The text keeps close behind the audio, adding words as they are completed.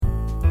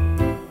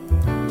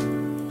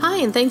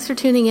and thanks for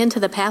tuning in to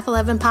the Path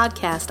 11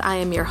 podcast. I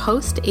am your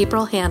host,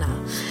 April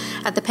Hanna.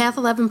 At the Path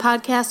 11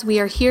 podcast, we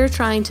are here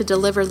trying to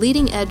deliver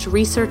leading-edge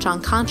research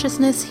on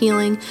consciousness,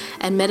 healing,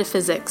 and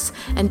metaphysics.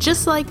 And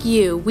just like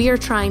you, we are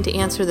trying to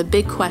answer the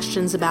big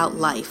questions about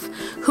life.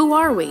 Who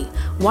are we?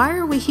 Why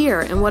are we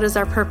here? And what is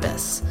our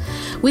purpose?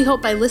 We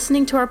hope by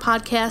listening to our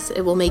podcast,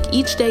 it will make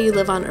each day you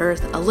live on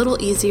Earth a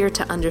little easier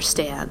to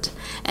understand.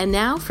 And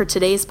now for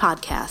today's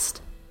podcast.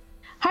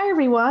 Hi,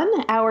 everyone.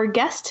 Our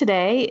guest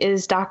today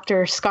is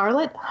Dr.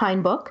 Scarlett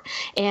Heinbuch,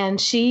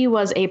 and she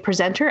was a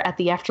presenter at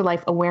the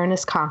Afterlife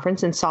Awareness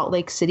Conference in Salt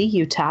Lake City,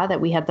 Utah, that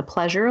we had the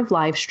pleasure of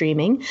live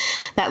streaming.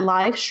 That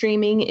live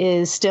streaming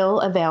is still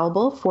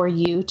available for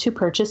you to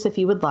purchase if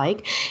you would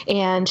like,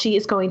 and she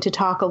is going to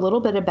talk a little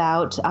bit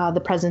about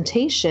the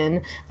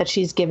presentation that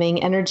she's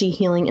giving, Energy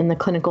Healing in the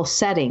Clinical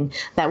Setting,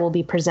 that will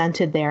be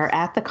presented there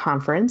at the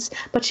conference.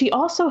 But she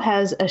also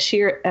has a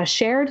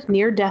shared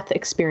near-death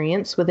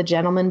experience with a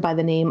gentleman by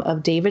the name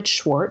of David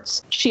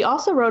Schwartz. She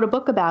also wrote a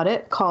book about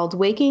it called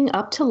Waking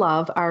Up to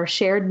Love, Our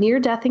Shared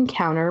Near-Death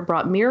Encounter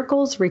Brought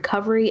Miracles,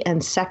 Recovery,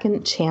 and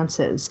Second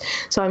Chances.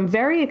 So I'm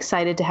very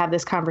excited to have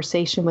this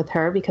conversation with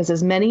her because,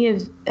 as many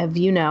of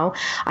you know,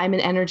 I'm an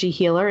energy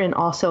healer and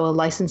also a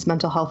licensed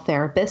mental health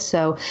therapist.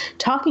 So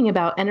talking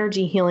about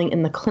energy healing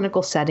in the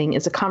clinical setting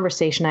is a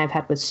conversation I've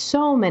had with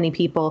so many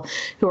people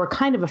who are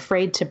kind of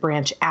afraid to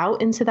branch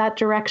out into that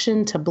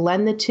direction, to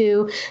blend the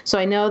two. So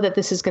I know that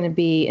this is going to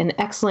be an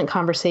excellent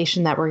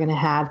conversation that we're going to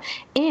have,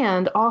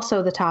 and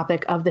also the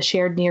topic of the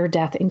shared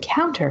near-death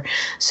encounter.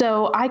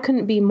 So I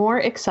couldn't be more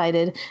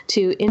excited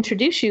to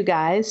introduce you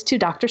guys to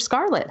Dr.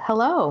 Scarlett.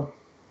 Hello.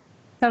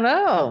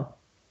 Hello.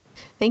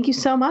 Thank you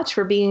so much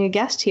for being a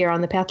guest here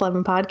on the Path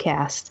 11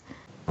 podcast.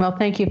 Well,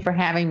 thank you for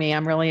having me.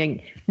 I'm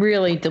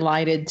really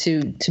delighted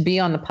to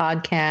be on the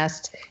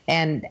podcast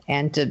and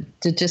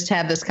to just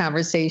have this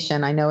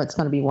conversation. I know it's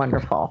going to be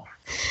wonderful.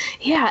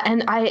 Yeah,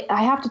 and I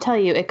have to tell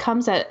you, it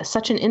comes at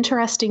such an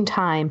interesting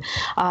time.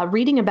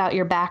 Reading about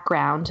your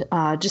background,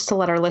 just to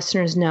let our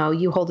listeners know,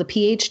 you hold a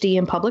PhD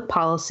in Public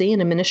Policy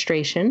and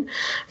Administration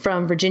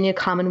from Virginia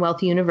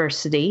Commonwealth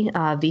University,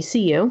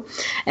 VCU,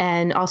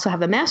 and also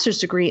have a master's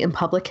degree in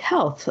Public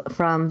Health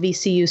from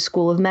VCU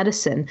School of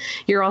Medicine.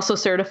 You're also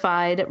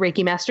certified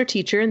Reiki Master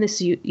Teacher in the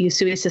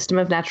Usui System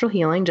of Natural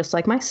Healing, just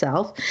like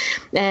myself,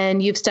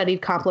 and you've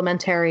studied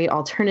complementary,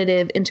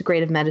 alternative,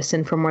 integrative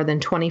medicine for more than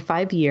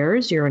 25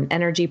 years. You're an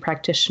energy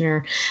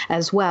practitioner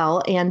as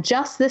well. And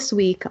just this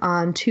week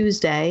on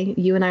Tuesday,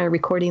 you and I are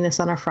recording this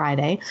on a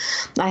Friday,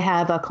 I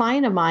have a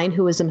client of mine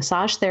who is a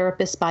massage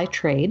therapist by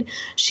trade.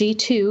 She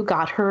too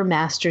got her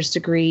master's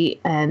degree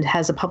and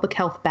has a public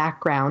health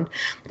background,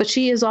 but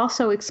she is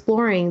also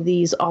exploring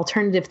these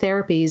alternative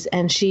therapies.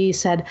 And she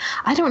said,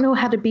 I don't know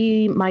how to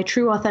be my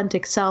true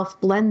authentic self,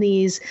 blend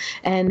these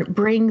and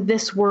bring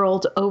this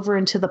world over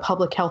into the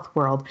public health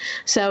world.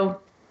 So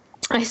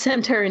I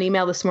sent her an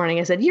email this morning.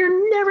 I said,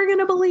 you're never going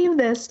to believe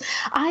this.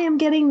 I am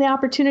getting the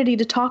opportunity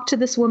to talk to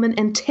this woman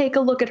and take a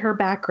look at her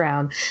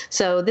background.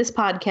 So this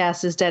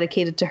podcast is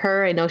dedicated to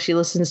her. I know she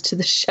listens to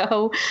the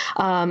show,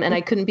 and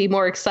I couldn't be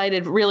more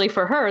excited really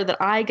for her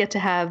that I get to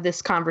have this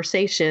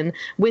conversation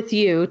with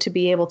you to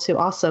be able to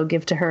also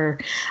give to her.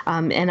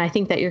 And I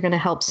think that you're going to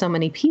help so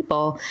many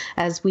people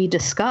as we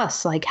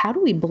discuss, like, how do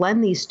we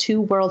blend these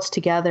two worlds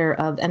together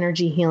of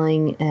energy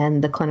healing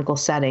and the clinical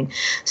setting?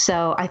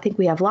 So I think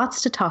we have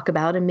lots to talk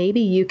about. And maybe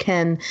you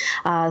can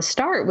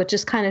start with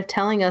just kind of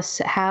telling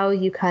us how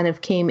you kind of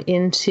came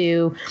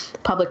into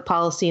public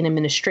policy and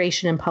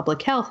administration and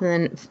public health,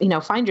 and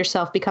then, find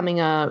yourself becoming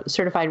a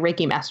certified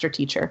Reiki Master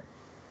Teacher.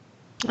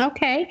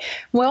 Okay.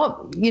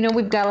 Well,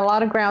 we've got a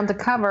lot of ground to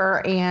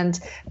cover,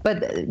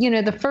 but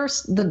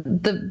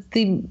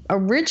the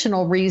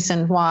original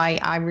reason why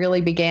I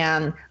really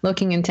began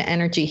looking into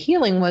energy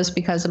healing was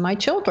because of my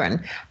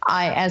children.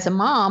 As a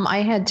mom,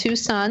 I had two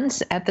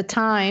sons at the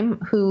time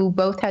who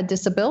both had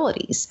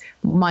disabilities.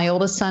 My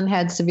oldest son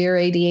had severe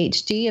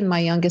ADHD and my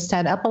youngest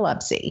had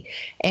epilepsy.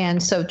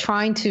 And so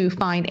trying to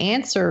find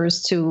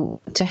answers to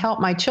help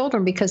my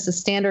children, because the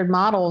standard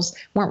models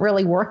weren't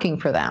really working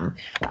for them.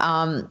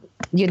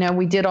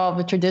 We did all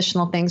the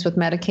traditional things with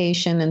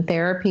medication and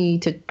therapy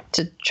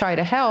to try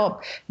to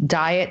help,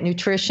 diet,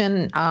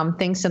 nutrition,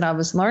 things that I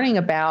was learning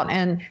about.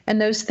 And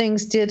those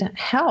things did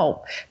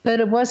help, but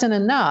it wasn't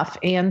enough.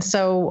 And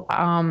so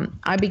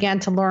I began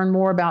to learn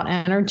more about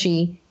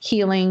energy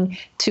healing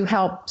to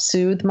help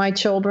soothe my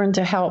children,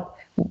 to help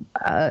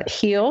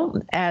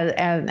heal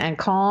and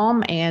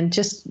calm and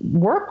just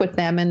work with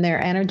them in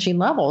their energy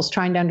levels,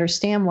 trying to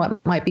understand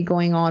what might be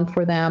going on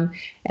for them,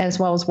 as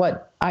well as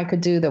what I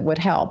could do that would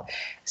help.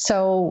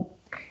 So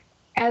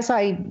as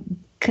I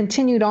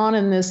continued on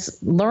in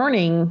this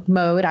learning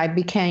mode, I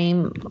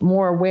became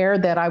more aware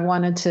that I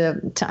wanted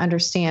to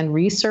understand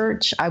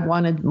research. I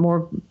wanted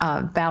more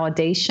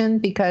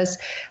validation, because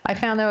I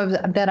found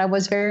that I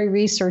was very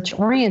research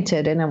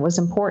oriented, and it was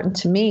important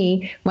to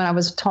me when I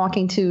was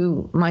talking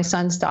to my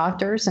son's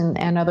doctors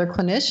and other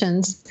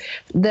clinicians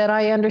that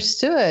I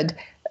understood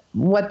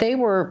what they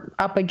were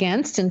up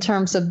against in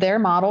terms of their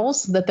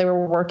models that they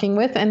were working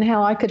with, and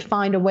how I could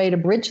find a way to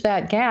bridge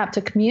that gap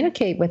to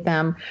communicate with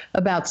them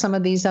about some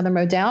of these other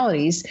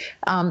modalities.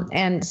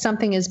 And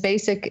something as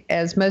basic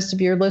as most of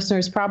your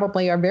listeners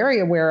probably are very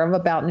aware of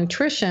about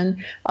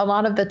nutrition, a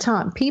lot of the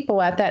time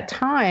people at that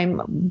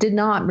time did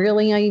not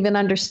really even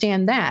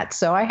understand that.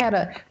 So I had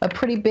a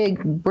pretty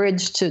big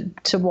bridge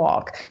to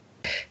walk.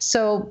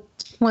 So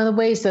one of the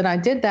ways that I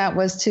did that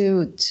was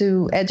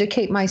to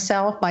educate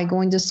myself by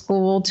going to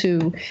school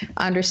to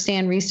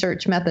understand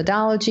research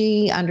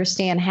methodology,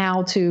 understand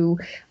how to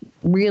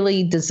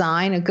really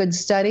design a good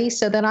study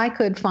so that I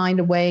could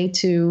find a way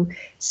to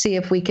see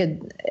if we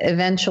could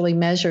eventually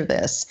measure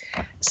this.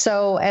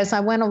 So as I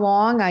went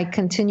along, I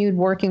continued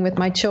working with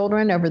my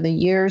children. Over the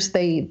years,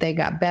 they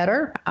got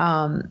better,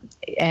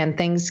 and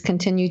things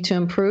continued to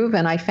improve.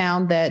 And I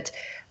found that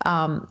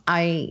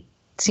I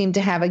seem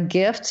to have a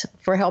gift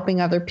for helping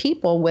other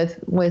people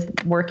with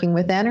working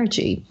with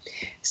energy.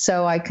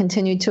 So I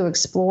continued to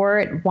explore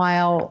it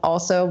while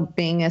also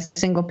being a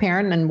single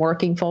parent and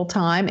working full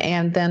time.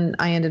 And then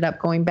I ended up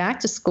going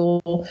back to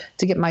school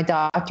to get my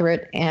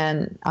doctorate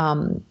in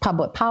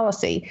public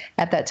policy.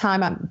 At that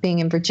time, I'm being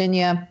in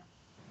Virginia,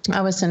 I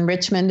was in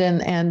Richmond,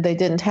 and they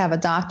didn't have a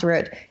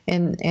doctorate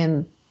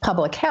in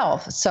public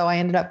health. So I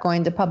ended up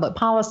going to public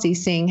policy,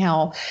 seeing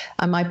how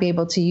I might be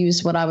able to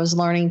use what I was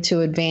learning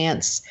to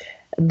advance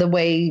the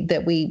way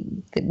that we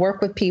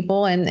work with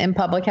people in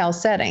public health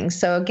settings.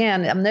 So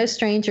again, I'm no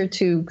stranger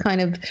to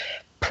kind of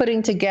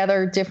putting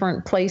together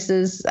different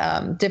places,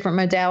 different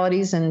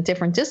modalities and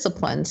different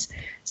disciplines.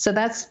 So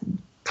that's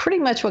pretty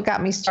much what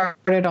got me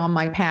started on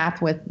my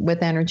path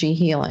with energy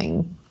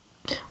healing.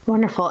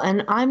 Wonderful.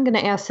 And I'm going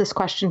to ask this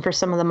question for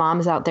some of the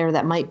moms out there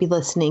that might be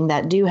listening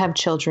that do have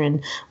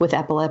children with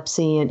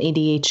epilepsy and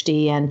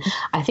ADHD. And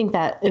I think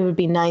that it would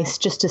be nice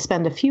just to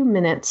spend a few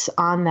minutes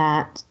on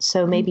that.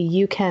 So maybe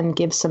you can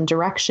give some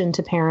direction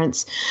to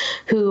parents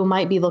who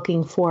might be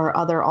looking for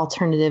other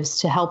alternatives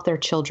to help their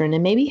children,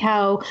 and maybe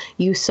how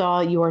you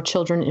saw your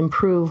children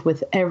improve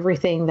with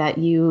everything that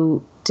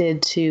you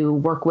did to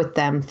work with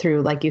them through,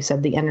 like you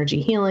said, the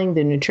energy healing,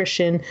 the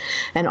nutrition,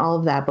 and all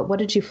of that. But what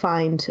did you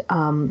find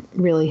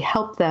really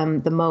helped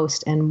them the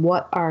most? And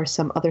what are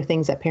some other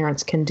things that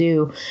parents can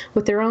do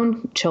with their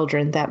own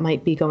children that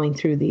might be going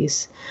through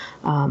these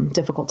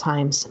difficult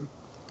times?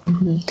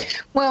 Mm-hmm.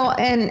 Well,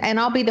 and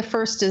I'll be the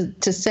first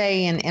to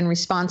say in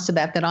response to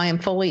that I am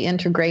fully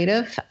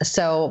integrative.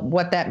 So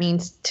what that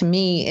means to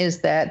me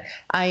is that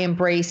I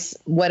embrace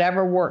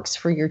whatever works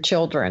for your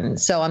children.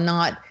 So I'm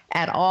not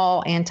at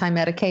all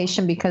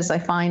anti-medication, because I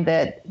find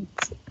that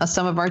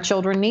some of our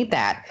children need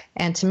that.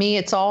 And to me,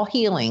 it's all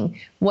healing.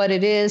 What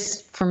it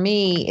is for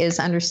me is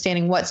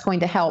understanding what's going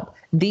to help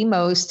the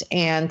most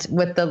and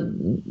with the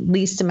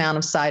least amount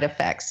of side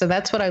effects. So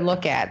that's what I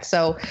look at.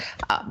 So,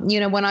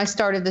 when I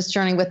started this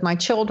journey with my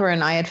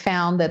children, I had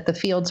found that the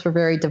fields were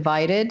very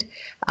divided,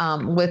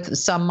 with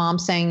some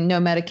moms saying no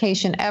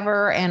medication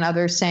ever, and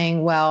others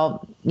saying,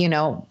 well,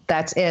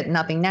 that's it,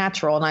 nothing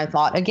natural. And I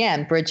thought,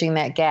 again, bridging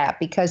that gap,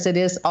 because it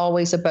is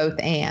always a both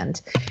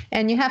and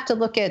you have to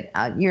look at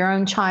your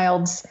own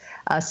child's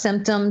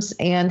symptoms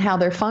and how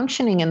they're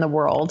functioning in the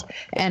world.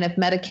 And if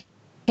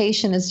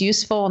medication is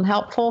useful and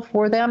helpful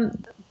for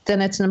them,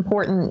 then it's an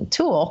important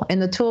tool in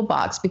the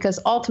toolbox, because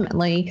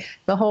ultimately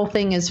the whole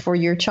thing is for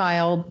your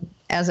child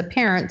as a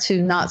parent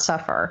to not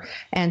suffer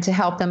and to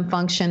help them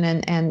function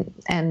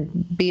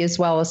and be as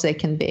well as they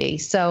can be.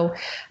 So,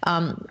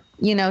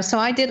 so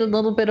I did a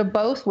little bit of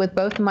both with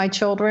both of my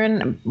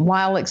children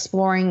while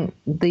exploring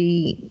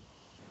the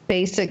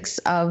basics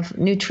of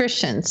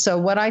nutrition. So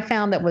what I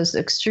found that was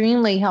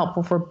extremely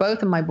helpful for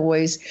both of my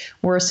boys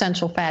were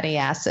essential fatty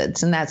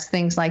acids. And that's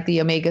things like the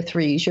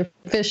omega-3s, your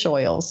fish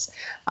oils,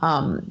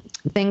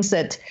 things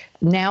that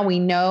now we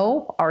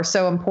know are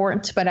so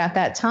important, but at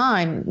that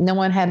time, no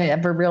one had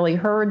ever really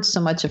heard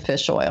so much of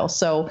fish oil.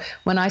 So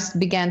when I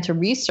began to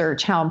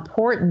research how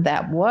important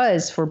that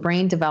was for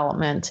brain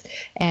development,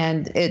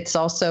 and it's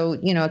also,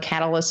 a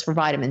catalyst for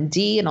vitamin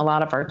D, and a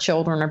lot of our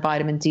children are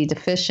vitamin D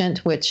deficient,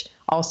 which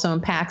also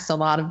impacts a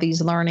lot of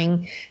these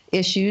learning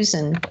issues,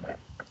 and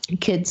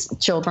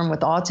children with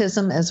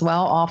autism as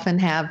well often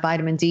have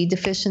vitamin D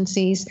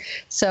deficiencies.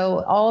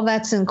 So all of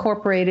that's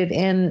incorporated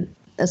in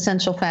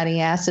essential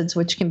fatty acids,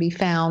 which can be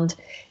found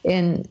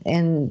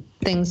in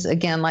things,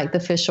 again, like the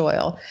fish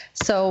oil.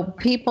 So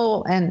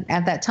people, and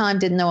at that time,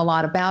 didn't know a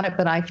lot about it,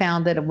 but I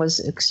found that it was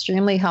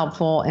extremely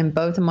helpful in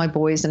both of my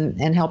boys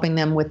and helping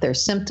them with their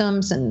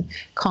symptoms and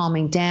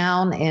calming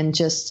down, and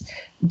just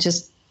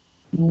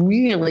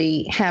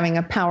really having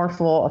a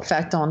powerful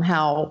effect on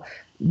how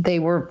they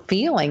were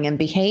feeling and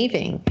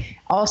behaving.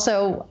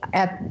 Also,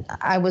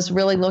 I was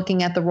really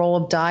looking at the role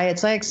of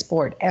diets. I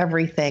explored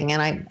everything,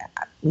 and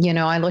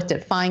I looked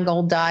at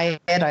Feingold diet.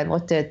 I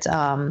looked at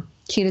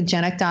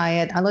ketogenic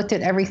diet. I looked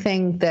at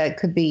everything that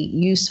could be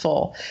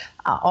useful.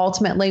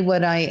 Ultimately,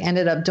 what I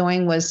ended up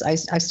doing was I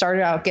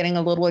started out getting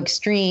a little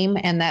extreme,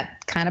 and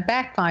that kind of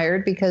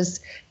backfired because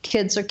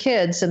kids are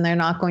kids and they're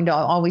not going to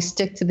always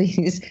stick to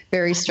these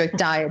very strict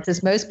diets,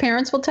 as most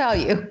parents will tell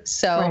you.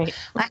 So right.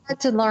 I had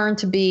to learn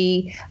to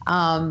be,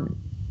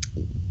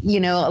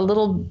 a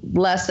little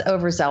less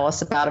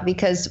overzealous about it,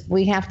 because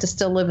we have to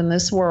still live in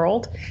this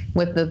world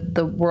with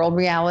the world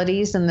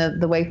realities and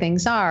the way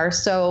things are.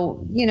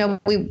 So,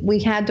 we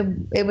had to,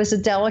 it was a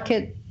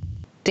delicate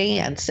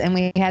dance, and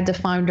we had to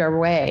find our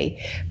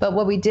way. But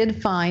what we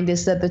did find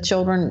is that the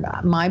children,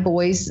 my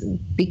boys,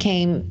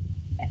 became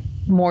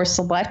more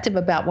selective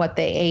about what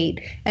they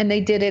ate, and they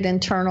did it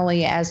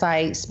internally as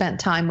I spent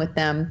time with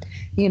them,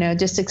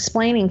 just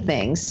explaining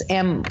things.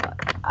 And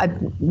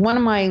one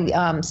of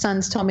my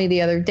sons told me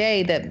the other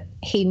day that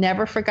he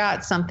never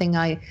forgot something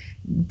I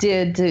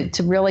did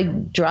to really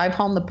drive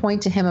home the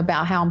point to him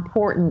about how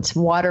important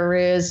water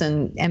is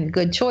and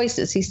good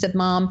choices. He said,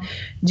 "Mom,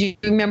 do you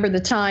remember the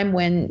time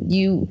when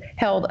you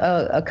held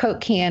a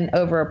Coke can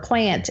over a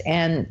plant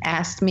and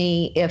asked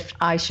me if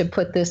I should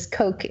put this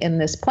Coke in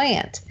this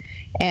plant?"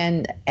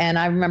 And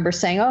I remember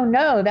saying, "Oh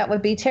no, that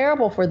would be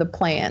terrible for the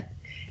plant."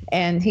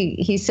 And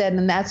he said,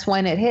 and that's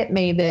when it hit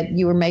me that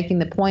you were making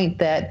the point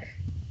that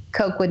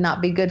Coke would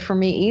not be good for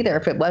me either.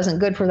 If it wasn't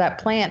good for that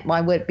plant,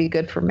 why would it be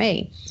good for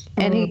me?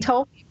 Mm-hmm. And he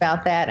told me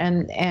about that,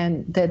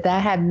 and that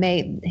had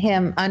made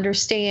him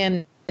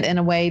understand in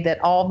a way that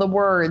all the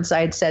words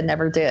I had said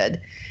never did.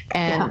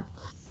 And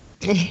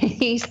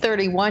he's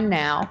 31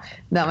 now,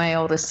 my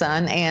oldest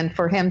son, and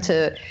for him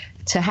to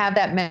have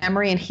that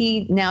memory, and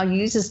he now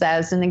uses that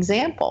as an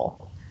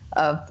example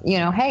of,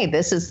 hey,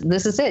 this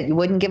is it. You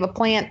wouldn't give a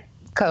plant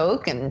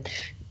Coke and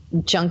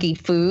junky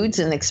foods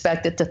and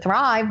expect it to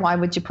thrive. Why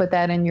would you put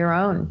that in your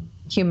own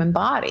human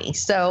body?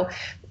 So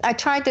I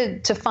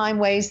tried to find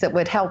ways that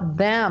would help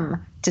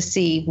them to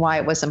see why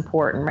it was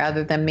important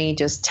rather than me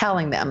just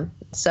telling them.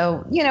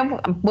 So,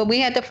 well, we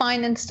had to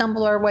find and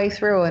stumble our way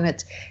through, and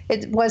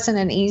it wasn't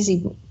an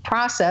easy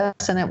process,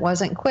 and it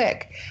wasn't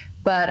quick.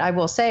 But I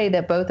will say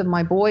that both of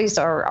my boys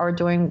are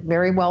doing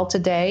very well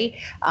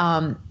today.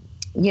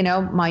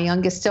 My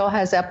youngest still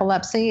has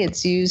epilepsy.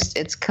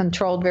 It's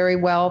controlled very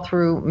well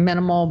through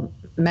minimal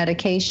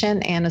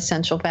medication and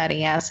essential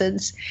fatty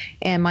acids.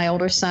 And my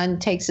older son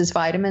takes his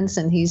vitamins,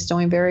 and he's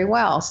doing very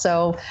well.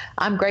 So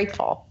I'm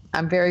grateful.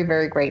 I'm very,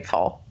 very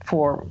grateful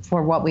for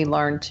what we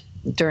learned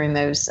during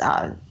those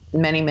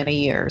many, many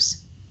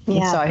years. Yeah,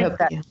 and so I hope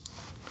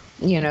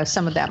that,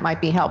 some of that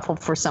might be helpful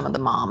for some of the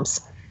moms.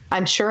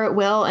 I'm sure it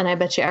will, and I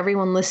bet you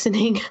everyone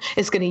listening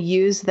is going to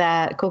use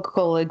that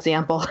Coca-Cola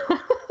example.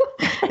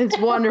 It's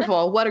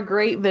wonderful. What a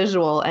great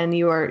visual, and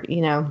you are,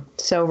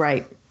 so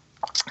right.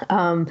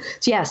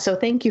 So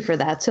thank you for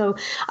that. So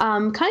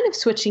kind of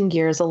switching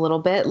gears a little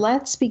bit,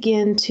 let's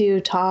begin to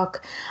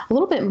talk a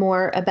little bit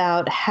more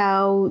about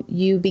how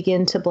you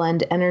begin to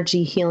blend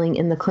energy healing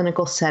in the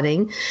clinical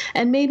setting.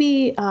 And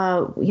maybe,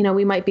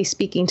 we might be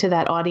speaking to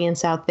that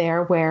audience out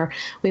there where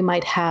we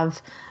might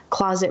have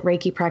closet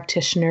Reiki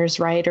practitioners,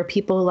 right? Or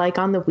people like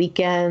on the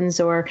weekends,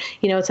 or,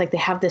 it's like they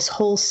have this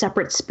whole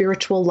separate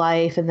spiritual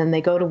life, and then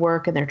they go to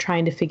work and they're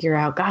trying to figure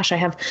out, gosh, I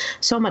have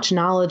so much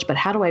knowledge, but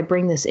how do I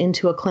bring this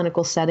into a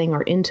clinical setting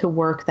or into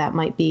work that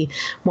might be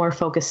more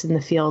focused in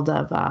the field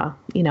of,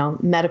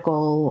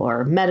 medical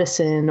or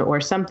medicine or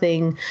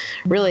something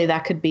really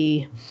that could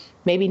be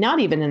maybe not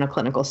even in a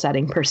clinical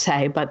setting per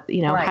se, but,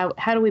 right.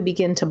 How do we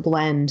begin to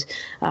blend,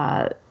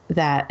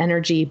 that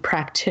energy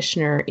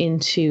practitioner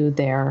into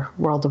their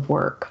world of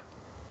work?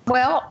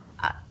 Well,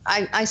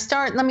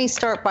 let me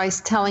start by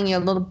telling you a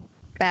little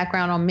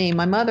background on me.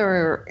 My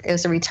mother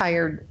is a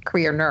retired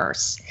career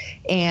nurse,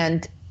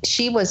 and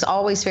she was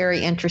always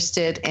very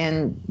interested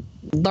in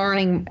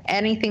learning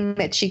anything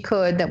that she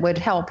could that would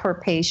help her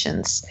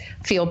patients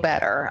feel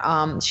better.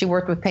 She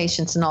worked with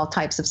patients in all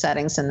types of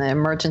settings, in the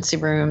emergency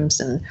rooms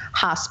and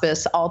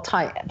hospice,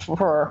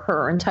 for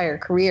her entire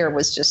career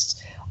was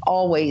just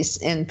always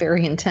in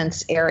very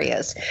intense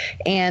areas.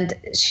 And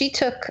she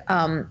took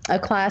a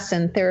class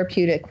in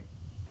therapeutic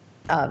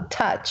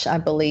touch, I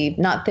believe.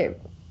 I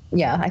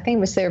think it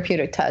was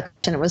therapeutic touch,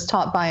 and it was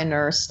taught by a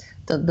nurse,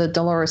 the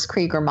Dolores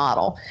Krieger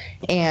model.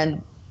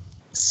 And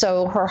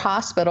so her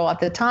hospital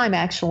at the time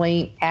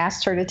actually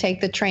asked her to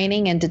take the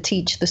training and to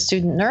teach the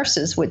student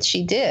nurses, which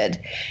she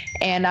did.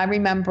 And I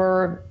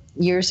remember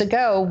years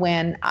ago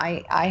when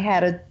I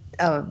had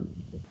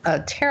a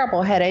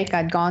terrible headache.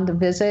 I'd gone to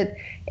visit,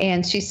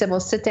 and she said, "Well,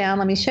 sit down,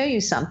 let me show you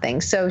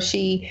something." So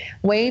she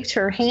waved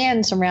her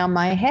hands around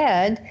my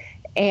head,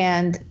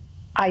 and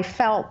I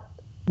felt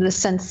the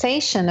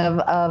sensation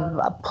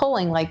of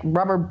pulling, like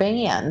rubber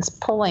bands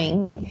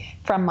pulling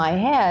from my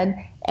head.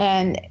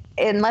 And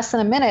in less than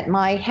a minute,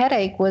 my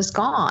headache was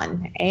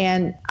gone.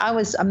 And I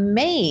was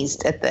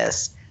amazed at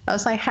this. I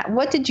was like,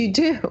 "What did you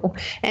do?"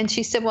 And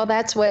she said, "Well,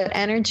 that's what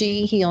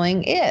energy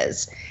healing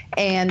is."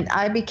 And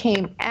I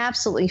became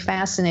absolutely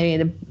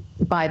fascinated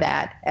by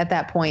that at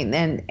that point.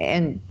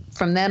 And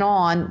from then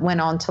on, went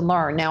on to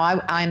learn.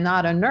 Now, I'm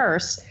not a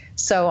nurse,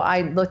 So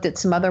I looked at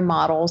some other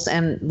models,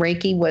 and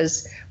Reiki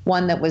was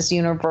one that was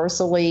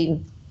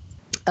universally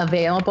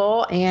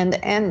available and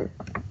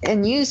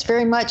used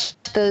very much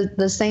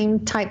the same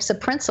types of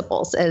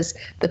principles as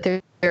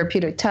the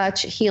therapeutic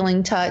touch,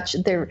 healing touch.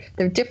 They're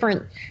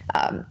different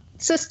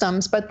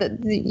systems, but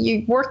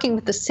you're working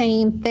with the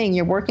same thing.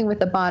 You're working with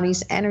the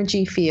body's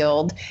energy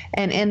field,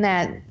 and in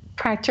that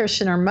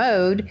practitioner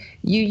mode,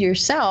 you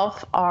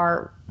yourself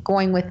are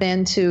going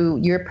within to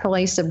your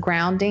place of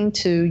grounding,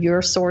 to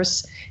your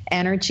source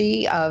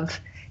energy of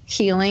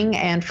healing.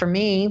 And for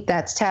me,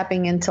 that's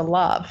tapping into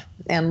love.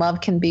 And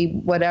love can be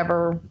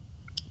whatever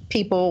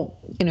people,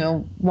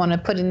 want to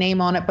put a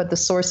name on it, but the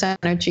source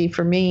energy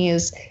for me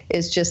is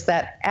just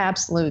that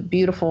absolute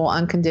beautiful,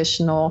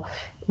 unconditional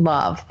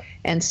love.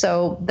 And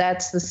so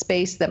that's the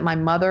space that my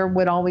mother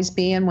would always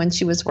be in when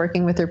she was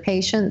working with her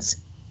patients.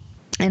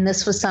 And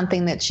this was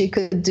something that she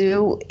could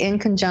do in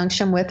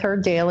conjunction with her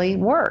daily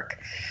work.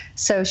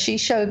 So she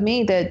showed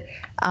me that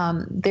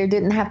there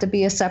didn't have to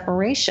be a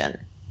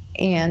separation.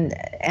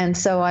 And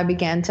so I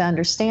began to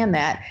understand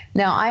that.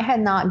 Now, I had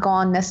not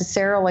gone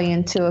necessarily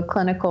into a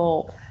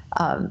clinical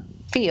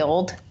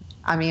field.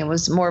 I mean, it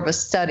was more of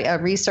a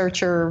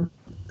researcher,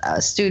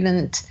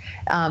 student,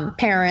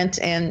 parent,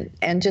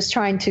 and just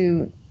trying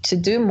to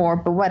do more.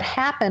 But what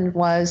happened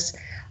was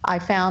I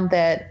found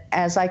that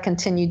as I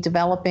continued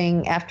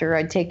developing after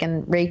I'd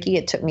taken Reiki,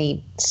 it took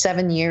me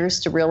 7 years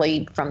to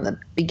really, from the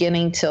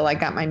beginning till I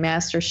got my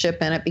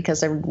mastership in it,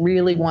 because I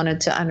really wanted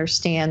to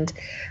understand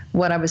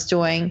what I was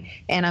doing.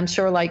 And I'm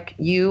sure, like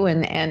you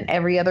and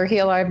every other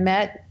healer I've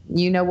met,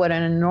 you know what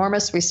an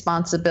enormous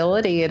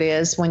responsibility it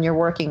is when you're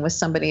working with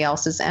somebody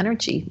else's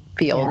energy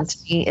field.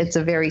 Yes. It's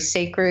a very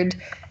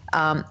sacred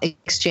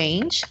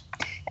exchange.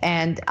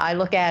 And I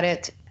look at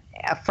it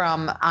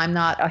from, I'm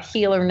not a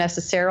healer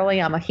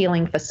necessarily, I'm a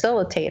healing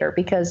facilitator,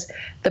 because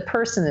the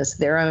person is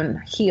their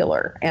own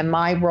healer. And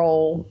my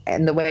role,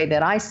 and the way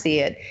that I see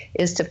it,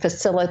 is to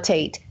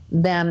facilitate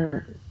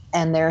them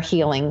and their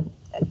healing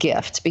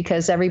gift,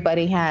 because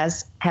everybody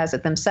has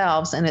it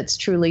themselves, and it's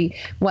truly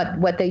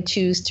what they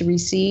choose to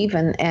receive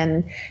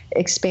and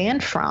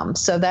expand from.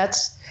 So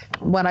that's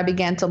what I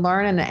began to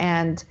learn.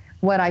 And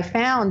what I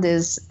found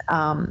is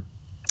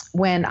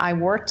when I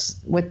worked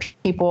with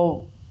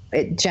people,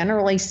 it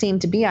generally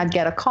seemed to be I'd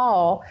get a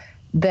call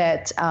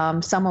that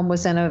someone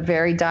was in a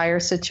very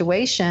dire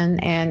situation,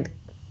 and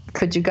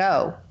could you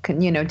go?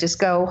 Just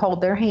go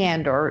hold their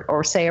hand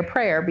or say a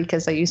prayer,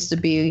 because I used to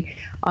be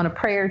on a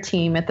prayer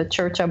team at the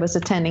church I was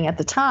attending at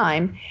the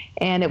time,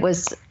 and it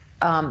was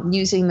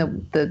using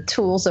the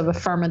tools of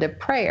affirmative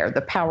prayer,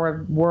 the power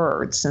of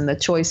words and the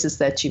choices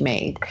that you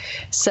made.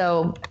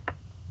 So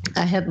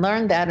I had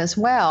learned that as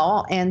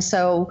well, and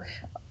so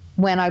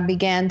when I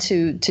began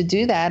to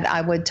do that,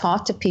 I would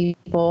talk to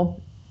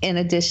people in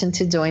addition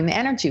to doing the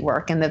energy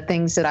work, and the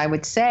things that I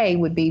would say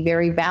would be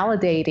very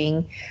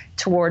validating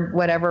toward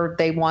whatever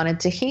they wanted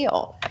to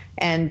heal.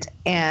 And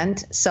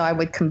so I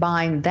would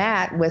combine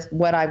that with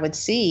what I would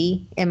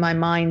see in my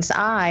mind's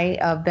eye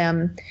of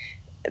them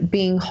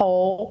being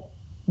whole,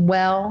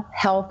 well,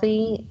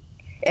 healthy,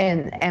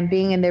 and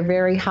being in their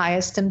very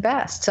highest and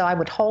best. So I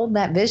would hold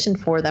that vision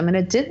for them. And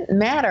it didn't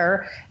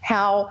matter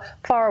how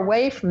far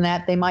away from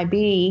that they might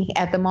be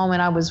at the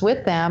moment I was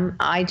with them.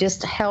 I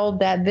just held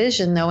that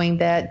vision, knowing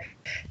that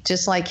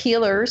just like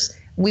healers,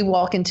 we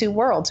walk in two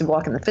worlds. We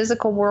walk in the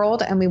physical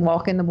world, and we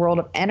walk in the world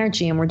of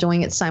energy, and we're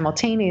doing it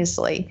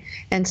simultaneously.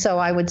 And so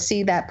I would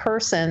see that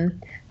person,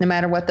 no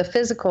matter what the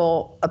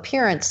physical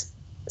appearance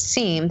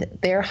seemed,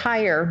 their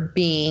higher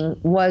being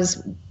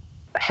was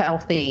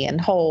healthy and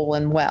whole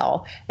and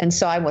well. And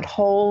so I would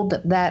hold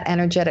that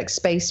energetic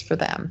space for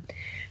them.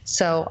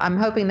 So I'm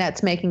hoping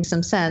that's making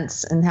some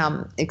sense in how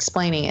I'm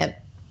explaining it.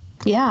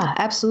 Yeah,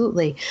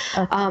 absolutely.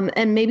 Okay.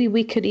 And maybe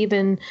we could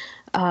even,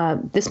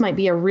 this might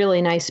be a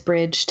really nice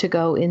bridge to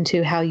go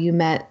into how you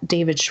met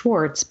David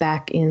Schwartz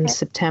back in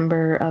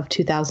September of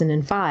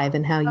 2005,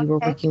 and how you were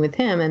working with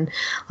him. And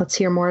let's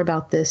hear more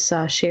about this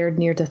shared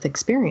near-death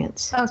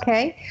experience.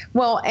 Okay.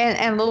 Well,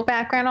 and a little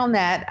background on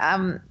that.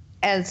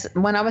 As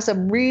when I was a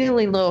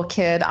really little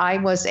kid, I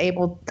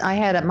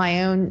had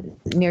my own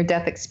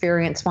near-death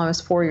experience when I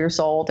was 4 years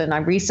old, and I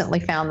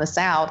recently found this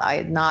out. I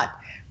had not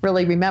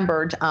really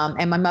remembered,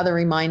 and my mother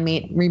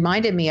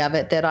reminded me of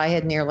it, that I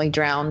had nearly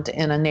drowned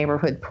in a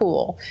neighborhood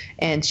pool,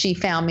 and she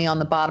found me on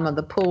the bottom of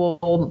the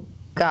pool,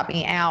 got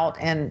me out,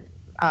 and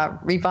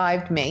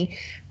revived me.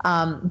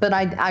 But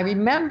I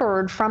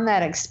remembered from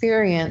that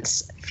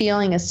experience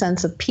feeling a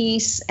sense of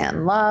peace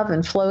and love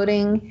and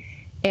floating,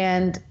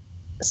 and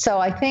so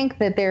I think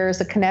that there's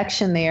a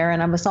connection there.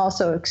 And I was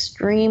also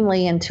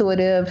extremely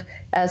intuitive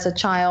as a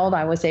child.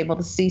 I was able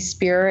to see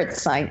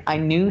spirits. I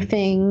knew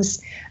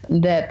things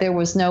that there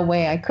was no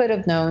way I could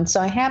have known. So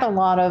I had a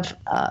lot of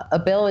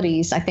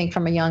abilities, I think,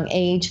 from a young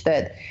age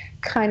that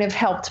kind of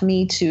helped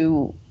me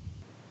to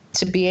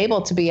be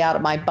able to be out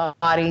of my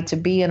body, to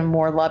be in a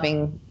more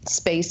loving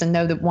space and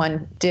know that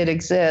one did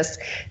exist.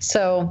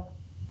 So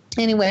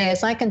anyway,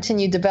 as I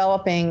continued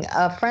developing,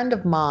 a friend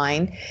of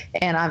mine,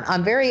 and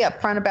I'm very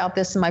upfront about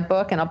this in my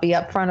book, and I'll be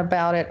upfront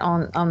about it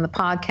on the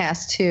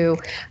podcast too.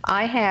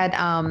 I had,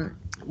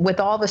 with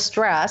all the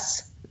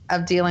stress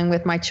of dealing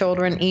with my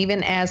children,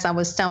 even as I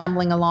was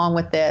stumbling along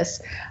with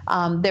this,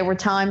 there were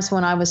times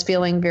when I was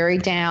feeling very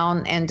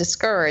down and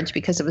discouraged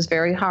because it was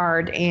very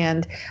hard,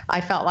 and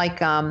I felt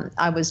like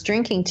I was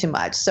drinking too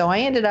much. So I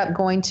ended up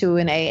going to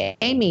an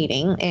AA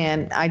meeting,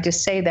 and I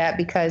just say that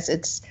because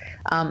it's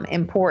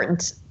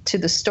important to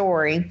the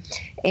story.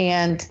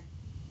 And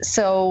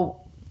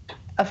so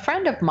a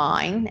friend of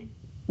mine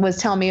was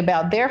telling me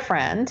about their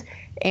friend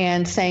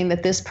and saying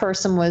that this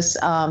person was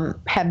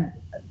had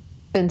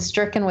been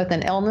stricken with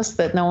an illness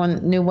that no one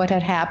knew what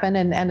had happened,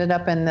 and ended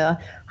up in the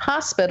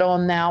hospital,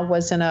 and now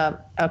was in a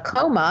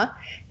coma,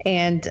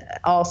 and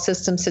all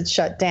systems had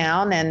shut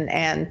down,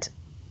 and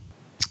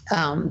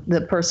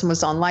the person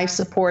was on life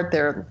support.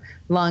 Their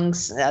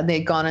lungs,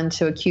 they'd gone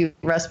into acute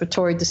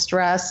respiratory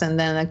distress, and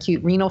then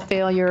acute renal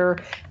failure,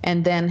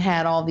 and then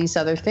had all these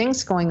other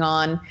things going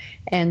on.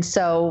 And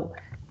so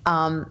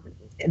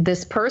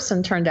this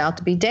person turned out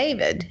to be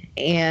David.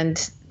 And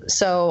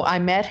so I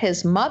met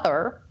his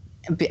mother.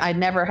 I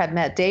never had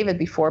met David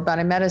before, but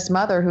I met his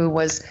mother, who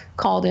was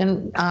called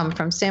in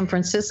from San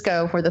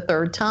Francisco for the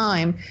third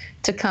time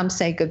to come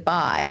say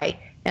goodbye.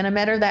 And I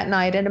met her that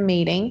night at a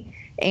meeting,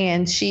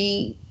 and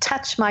she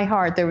touched my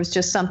heart. There was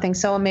just something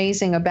so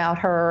amazing about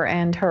her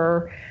and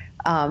her,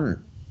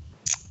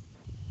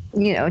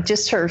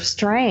 just her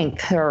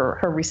strength, her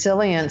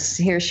resilience.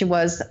 Here she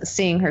was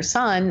seeing her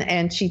son,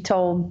 and she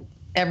told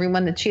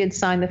everyone that she had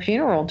signed the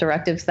funeral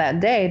directives that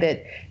day,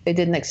 that they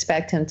didn't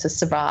expect him to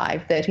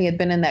survive, that he had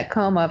been in that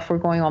coma for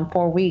going on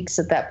 4 weeks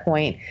at that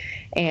point,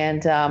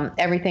 and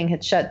everything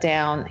had shut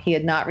down. He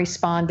had not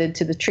responded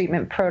to the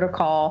treatment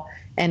protocol,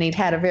 and he'd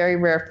had a very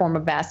rare form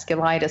of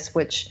vasculitis,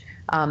 which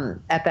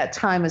at that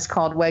time is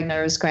called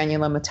Wegener's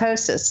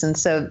granulomatosis. And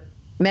so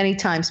many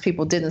times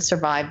people didn't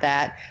survive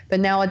that, but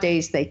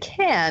nowadays they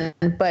can,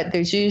 but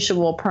there's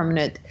usual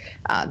permanent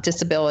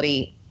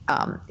disability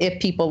if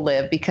people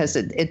live, because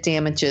it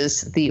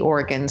damages the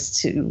organs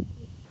to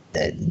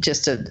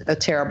just a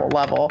terrible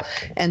level.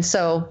 And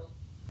so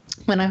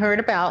when I heard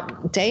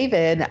about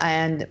David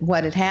and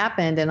what had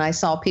happened, and I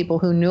saw people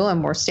who knew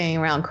him were standing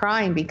around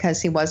crying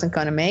because he wasn't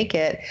going to make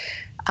it,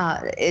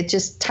 it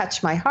just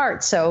touched my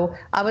heart. So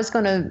I was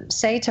going to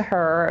say to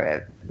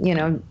her,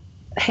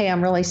 hey,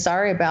 I'm really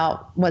sorry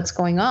about what's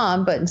going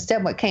on. But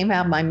instead, what came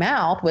out of my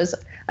mouth was,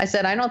 I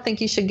said, I don't think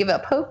you should give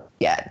up hope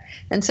yet.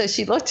 And so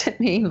she looked at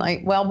me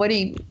like, well, what do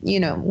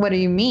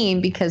you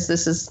mean? Because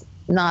this is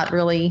not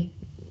really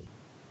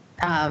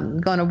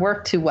going to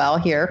work too well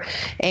here.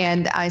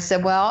 And I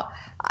said, well,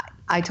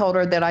 I told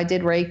her that I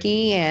did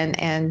Reiki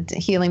and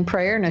healing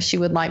prayer, and if she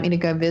would like me to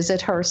go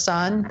visit her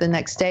son the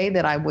next day,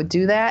 that I would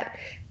do that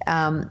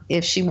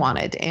if she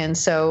wanted. And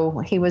so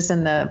he was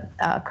in the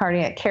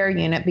cardiac care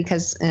unit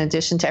because, in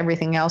addition to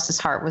everything else, his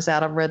heart was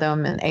out of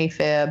rhythm and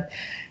AFib.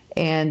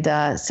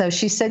 And so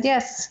she said,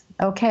 yes,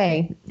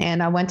 okay.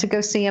 And I went to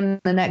go see him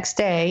the next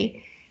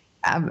day.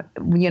 I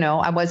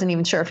wasn't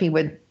even sure if he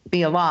would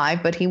be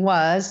alive, but he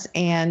was.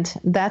 And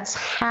that's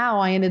how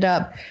I ended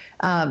up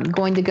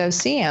going to go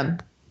see him.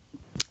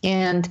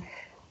 And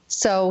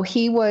so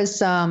he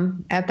was,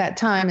 at that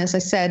time, as I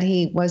said,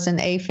 he was an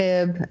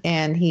AFib,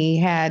 and he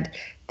had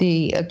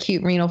the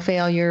acute renal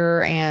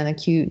failure and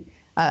acute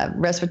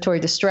respiratory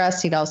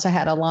distress. He'd also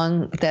had a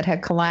lung that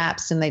had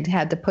collapsed, and they'd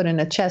had to put in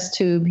a chest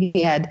tube.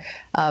 He had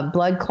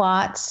blood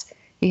clots.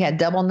 He had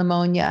double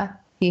pneumonia.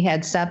 He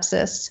had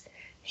sepsis.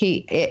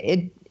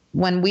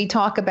 When we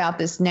talk about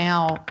this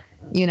now,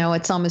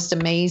 it's almost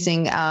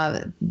amazing.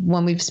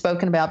 When we've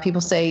spoken about,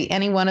 people say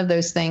any one of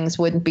those things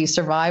wouldn't be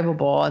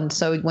survivable. And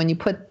so when you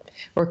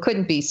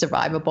couldn't be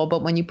survivable,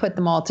 but when you put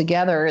them all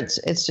together,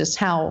 it's just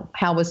how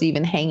was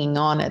even hanging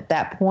on at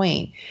that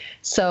point.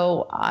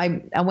 So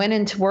I went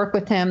in to work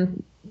with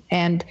him,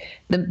 and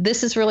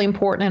this is really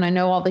important. And I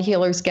know all the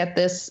healers get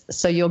this,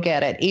 so you'll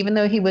get it. Even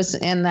though he was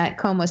in that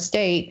coma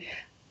state,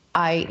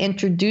 I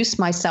introduced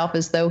myself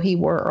as though he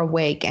were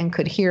awake and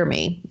could hear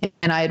me.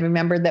 And I had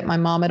remembered that my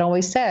mom had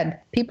always said,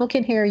 people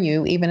can hear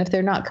you even if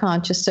they're not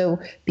conscious. So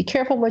be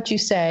careful what you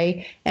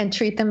say and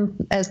treat them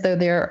as though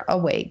they're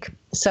awake.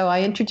 So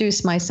I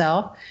introduced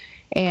myself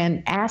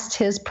and asked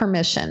his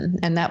permission.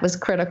 And that was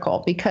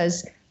critical,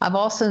 because I've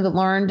also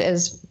learned,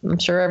 as I'm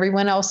sure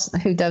everyone else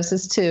who does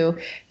this too,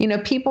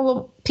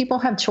 people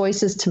have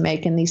choices to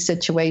make in these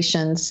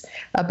situations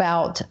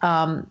about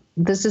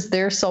this is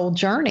their soul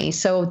journey.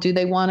 So do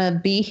they want to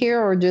be here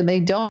or do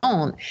they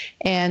don't?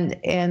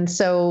 And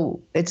so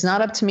it's not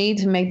up to me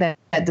to make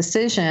that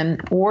decision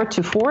or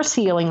to force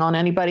healing on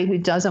anybody who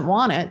doesn't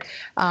want it.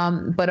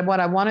 But what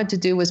I wanted to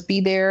do was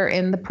be there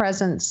in the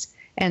presence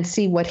and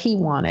see what he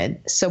wanted.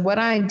 So what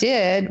I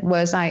did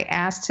was I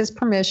asked his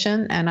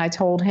permission, and I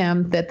told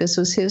him that this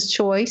was his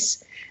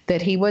choice,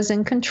 that he was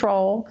in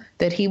control,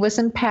 that he was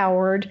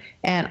empowered,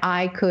 and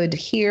I could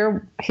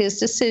hear his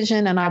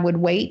decision, and I would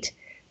wait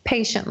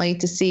patiently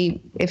to see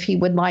if he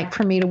would like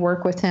for me to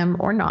work with him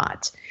or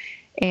not.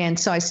 And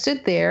so I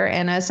stood there,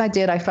 and as I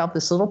did, I felt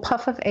this little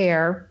puff of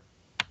air,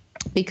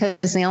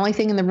 because the only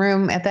thing in the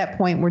room at that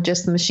point were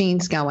just the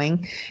machines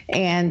going.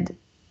 And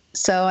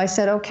so I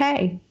said,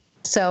 okay.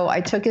 So I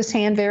took his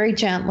hand very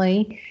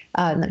gently,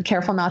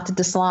 careful not to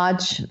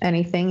dislodge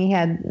anything. He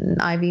had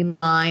an IV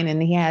line,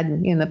 and he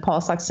had, the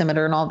pulse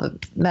oximeter and all the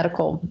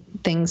medical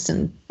things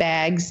and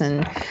bags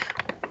and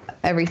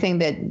everything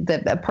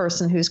that a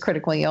person who's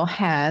critically ill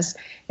has.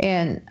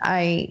 And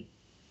I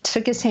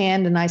took his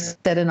hand and I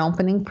said an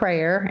opening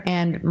prayer,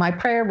 and my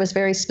prayer was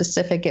very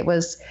specific. It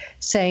was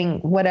saying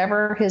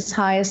whatever his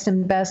highest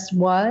and best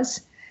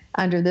was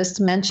under this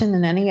dimension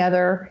and any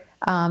other,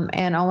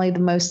 and only the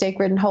most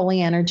sacred and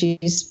holy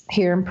energies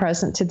here and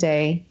present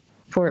today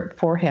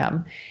for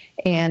him.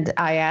 And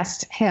I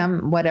asked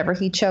him whatever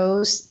he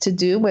chose to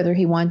do, whether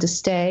he wanted to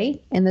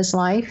stay in this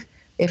life.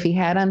 If he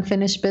had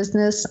unfinished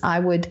business, I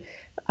would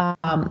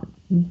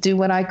do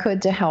what I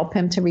could to help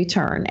him to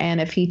return. And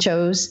if he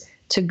chose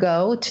to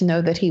go, to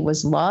know that he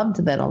was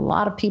loved, that a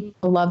lot of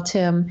people loved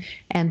him,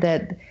 and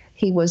that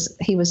he was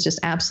just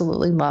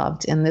absolutely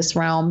loved in this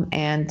realm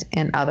and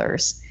in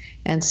others.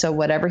 And so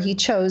whatever he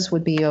chose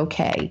would be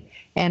okay.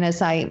 And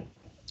as I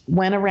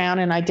went around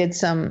and I did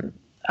some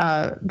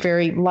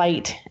very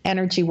light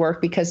energy work,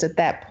 because at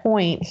that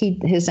point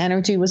his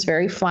energy was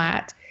very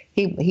flat.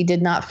 He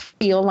did not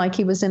feel like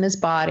he was in his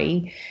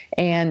body.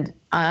 And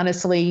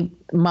honestly,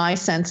 my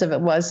sense of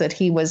it was that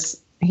he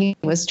was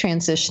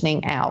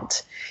transitioning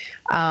out.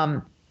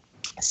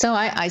 So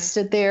I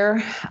stood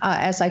there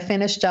as I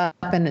finished up,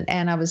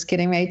 and I was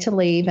getting ready to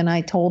leave, and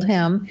I told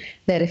him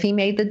that if he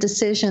made the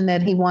decision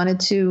that he wanted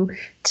to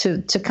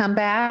come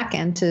back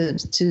and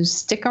to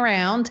stick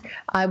around,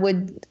 I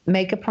would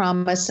make a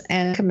promise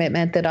and a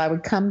commitment that I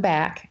would come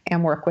back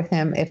and work with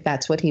him if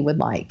that's what he would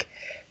like.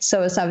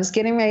 So as I was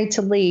getting ready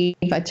to leave,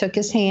 I took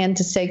his hand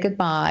to say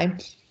goodbye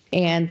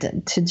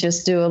and to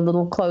just do a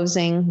little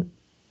closing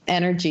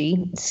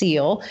energy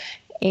seal.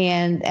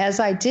 And as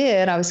I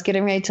did, I was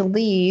getting ready to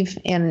leave,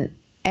 and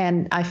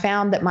I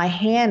found that my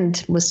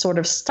hand was sort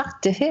of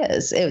stuck to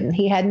his.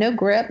 He had no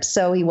grip,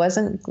 so he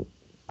wasn't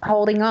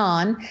holding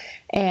on,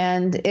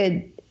 and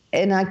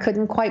I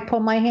couldn't quite pull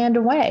my hand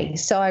away.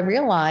 So I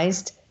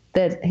realized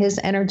that his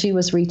energy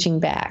was reaching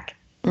back.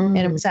 Mm-hmm.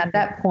 And it was at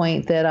that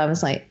point that I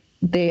was like,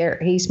 there,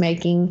 he's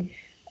making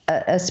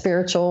a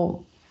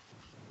spiritual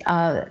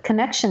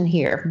connection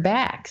here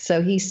back.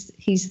 So he's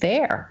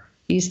there.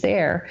 He's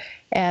there.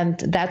 And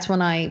that's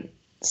when I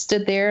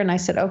stood there and I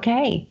said,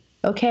 okay,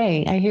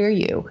 I hear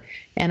you.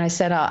 And I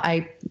said,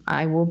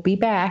 I will be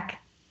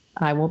back.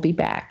 I will be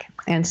back.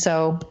 And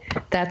so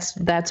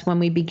that's when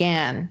we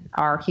began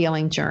our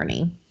healing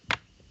journey.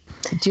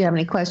 Do you have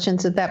any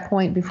questions at that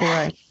point before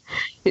I?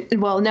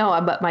 Well,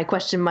 no, but my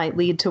question might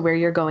lead to where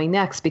you're going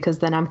next, because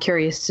then I'm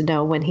curious to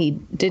know, when he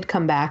did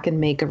come back and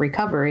make a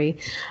recovery,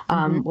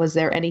 was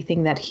there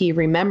anything that he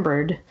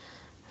remembered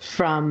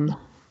from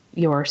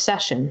your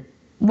session?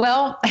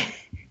 Well,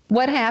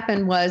 what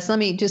happened was, let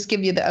me just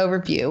give you the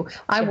overview.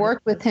 I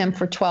worked with him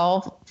for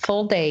 12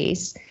 full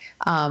days.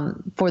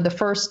 For the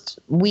first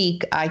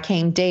week, I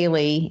came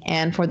daily,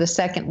 and for the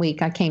second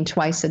week, I came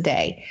twice a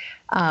day.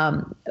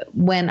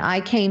 When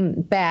I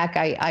came back,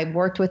 I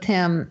worked with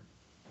him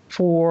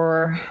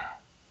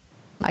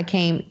I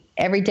came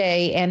every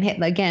day,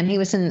 and again, he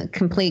was in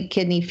complete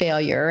kidney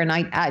failure, and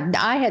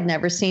I had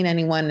never seen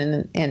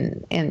anyone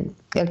in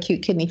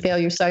acute kidney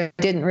failure, so I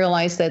didn't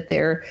realize that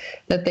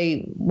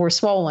they were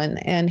swollen,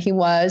 and he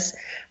was.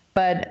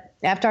 But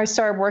after I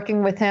started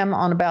working with him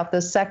on about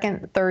the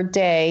third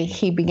day,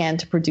 he began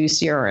to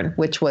produce urine,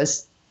 which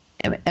was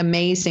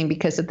amazing,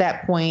 because at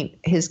that point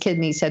his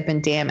kidneys had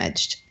been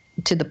damaged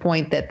to the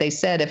point that they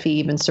said if he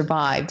even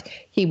survived,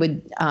 he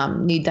would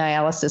need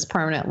dialysis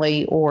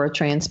permanently or a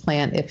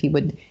transplant if he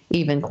would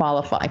even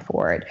qualify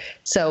for it.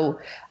 So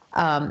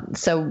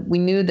we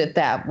knew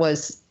that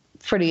was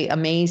pretty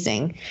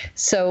amazing.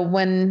 So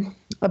when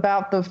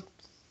about the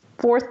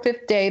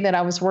fifth day that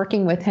I was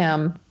working with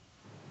him,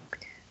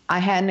 I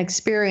had an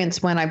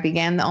experience when I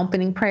began the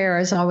opening prayer,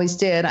 as I always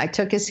did. I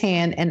took his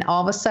hand, and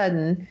all of a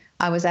sudden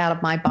I was out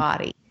of my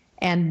body,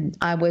 and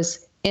I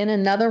was in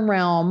another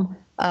realm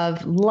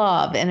of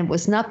love, and it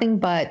was nothing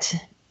but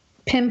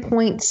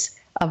pinpoints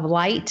of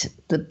light,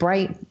 the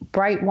bright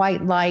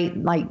white light,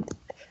 like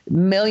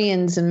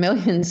millions and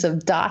millions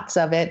of dots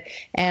of it.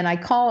 And I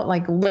call it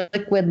like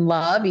liquid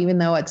love, even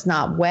though it's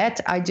not wet.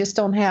 I just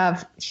don't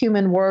have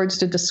human words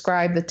to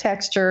describe the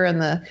texture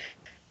and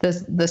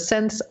the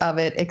sense of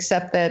it,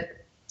 except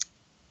that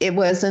it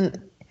wasn't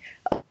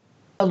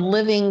a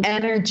living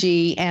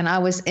energy, and I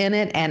was in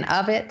it and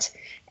of it.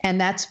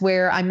 And that's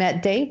where I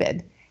met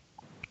David,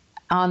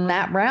 on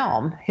that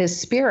realm, his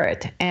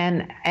spirit.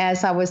 And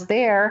as I was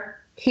there,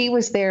 he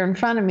was there in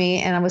front of me,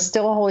 and I was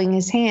still holding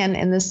his hand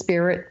in the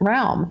spirit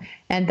realm.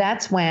 And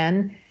that's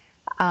when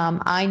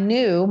I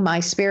knew, my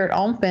spirit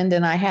opened,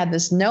 and I had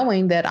this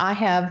knowing that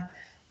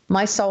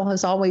my soul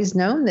has always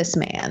known this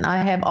man. I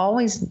have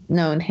always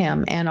known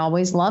him and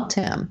always loved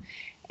him.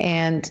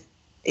 And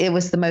it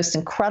was the most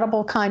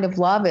incredible kind of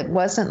love. It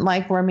wasn't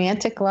like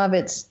romantic love.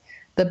 It's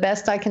the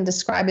best I can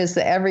describe is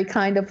the every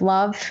kind of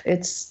love.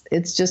 It's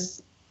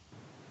just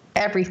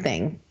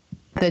everything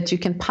that you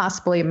can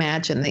possibly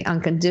imagine. The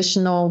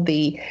unconditional,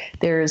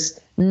 there's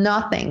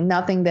nothing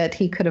that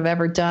he could have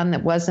ever done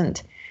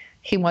that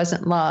he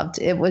wasn't loved.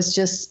 It was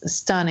just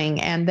stunning.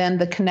 And then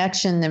the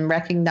connection and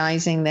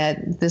recognizing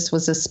that this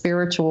was a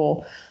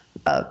spiritual,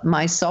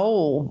 my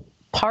soul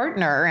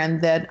partner,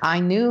 and that I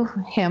knew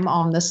him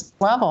on this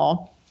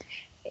level.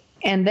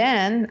 And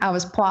then I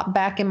was plopped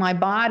back in my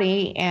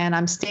body, and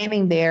I'm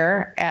standing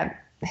there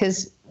at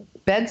his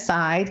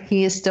bedside.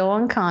 He is still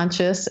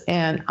unconscious,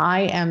 and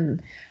I am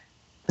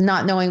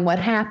not knowing what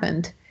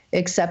happened,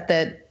 except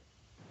that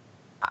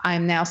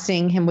I'm now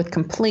seeing him with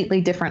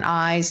completely different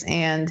eyes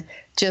and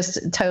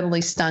just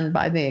totally stunned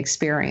by the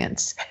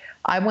experience.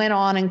 I went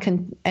on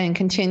and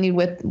continued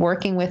with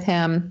working with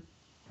him,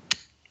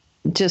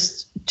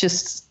 just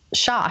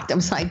shocked. I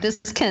was like, this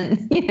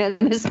can't be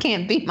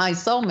my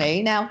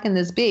soulmate. How can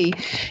this be?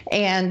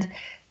 And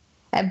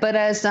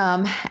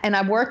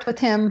I worked with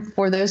him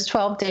for those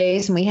 12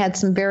 days, and we had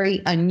some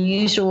very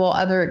unusual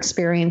other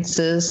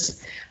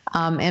experiences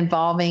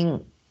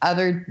involving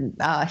other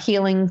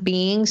healing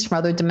beings from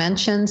other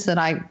dimensions that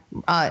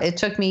it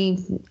took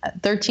me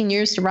 13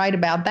 years to write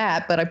about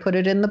that, but I put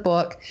it in the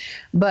book.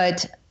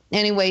 But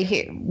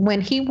anyway,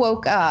 when he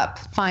woke up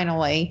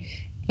finally,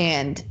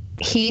 and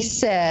he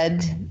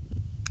said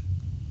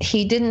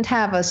he didn't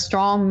have a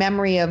strong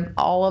memory of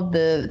all of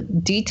the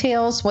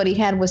details. What he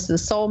had was the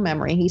soul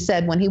memory. He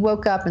said when he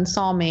woke up and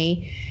saw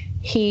me,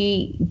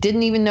 he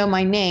didn't even know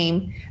my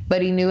name,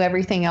 but he knew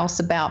everything else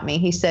about me.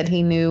 He said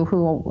he knew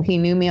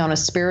me on a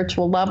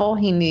spiritual level.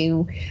 He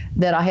knew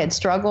that I had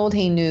struggled.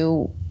 He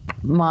knew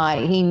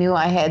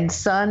I had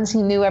sons.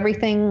 He knew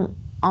everything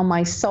on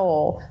my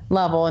soul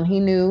level, and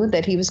he knew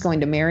that he was going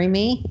to marry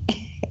me,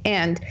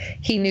 and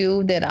he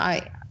knew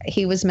that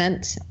he was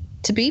meant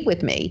to be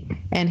with me.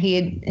 And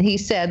he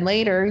said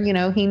later,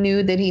 he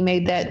knew that he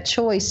made that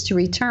choice to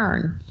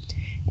return,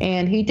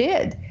 and he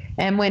did.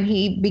 And when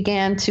he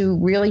began to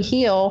really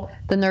heal,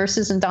 the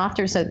nurses and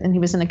doctors, and he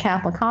was in a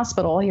Catholic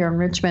hospital here in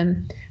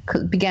Richmond,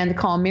 began to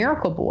call him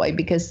Miracle Boy,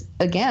 because,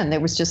 again, there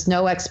was just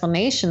no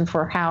explanation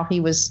for how he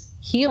was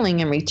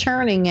healing and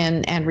returning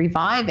and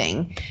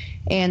reviving.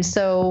 And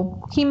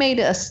so he made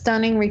a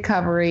stunning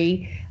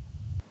recovery.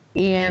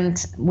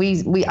 And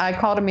I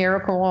called a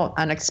miracle,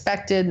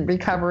 unexpected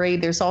recovery.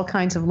 There's all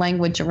kinds of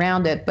language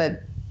around it,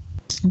 but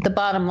the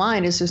bottom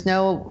line is there's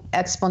no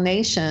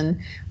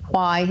explanation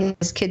why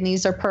his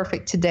kidneys are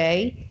perfect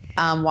today,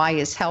 why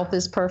his health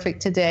is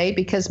perfect today,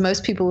 because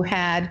most people who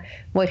had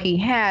what he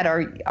had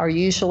are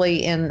usually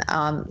in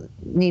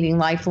needing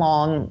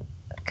lifelong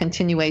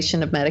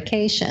continuation of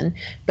medication.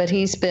 But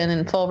he's been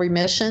in full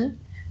remission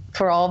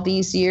for all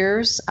these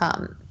years.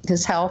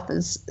 His health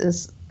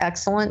is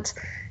excellent.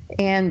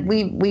 And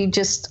we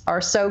just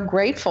are so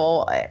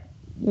grateful,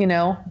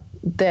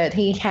 that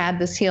he had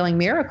this healing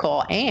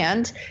miracle.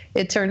 And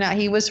it turned out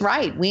he was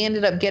right. We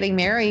ended up getting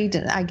married,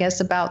 I guess,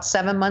 about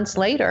 7 months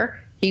later.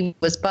 He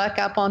was back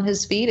up on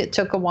his feet. It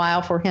took a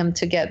while for him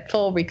to get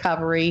full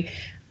recovery,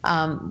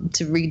 to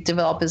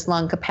redevelop his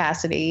lung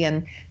capacity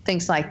and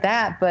things like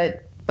that.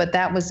 But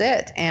that was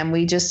it. And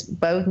we just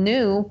both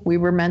knew we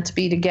were meant to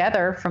be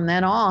together from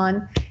then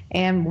on.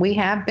 And we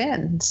have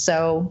been.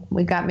 So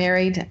we got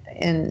married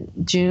in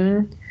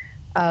June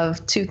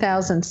of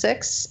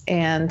 2006,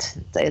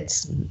 and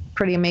it's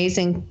pretty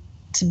amazing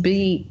to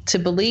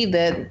believe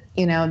that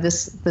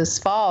this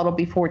fall it'll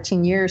be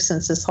 14 years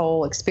since this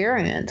whole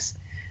experience.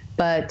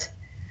 But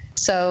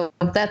so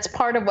that's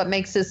part of what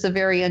makes this a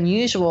very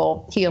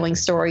unusual healing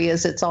story.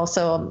 Is it's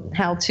also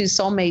how two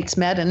soulmates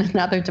met in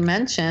another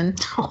dimension.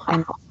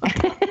 Wow.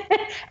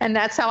 And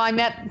that's how I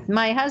met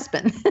my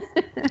husband.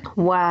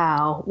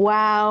 Wow.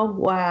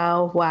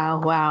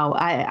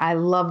 I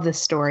love this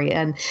story.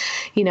 And,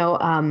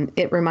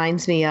 it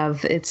reminds me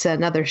of, it's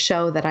another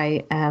show that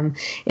I am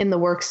in the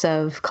works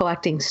of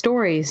collecting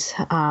stories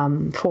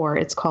for.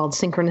 It's called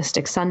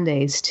Synchronistic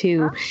Sundays,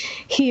 to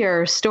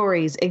hear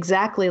stories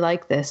exactly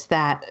like this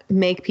that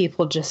make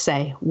people just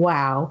say,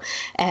 wow.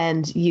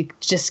 And you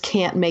just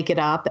can't make it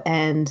up.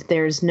 And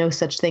there's no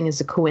such thing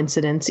as a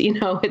coincidence.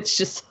 It's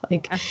just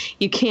like,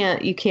 you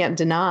can't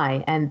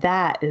deny. And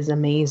that is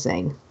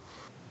amazing.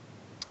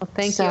 Well,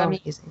 thank you.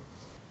 Amazing.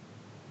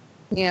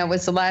 It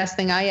was the last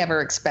thing I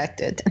ever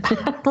expected.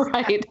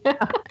 Right.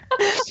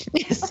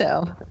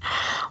 So.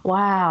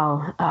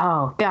 Wow.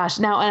 Oh, gosh.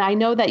 Now, and I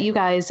know that you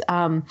guys,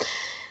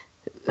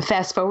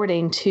 fast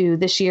forwarding to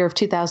this year of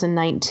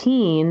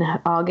 2019,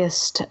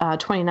 August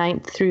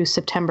 29th through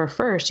September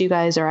 1st, you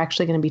guys are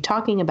actually going to be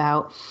talking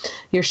about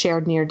your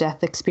shared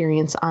near-death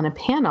experience on a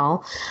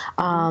panel.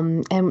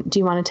 And do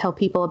you want to tell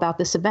people about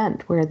this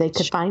event, where they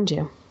could find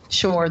you?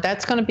 Sure.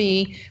 That's going to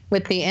be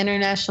with the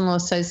International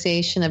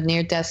Association of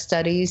Near-Death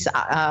Studies.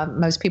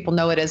 Most people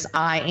know it as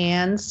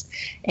IANDS.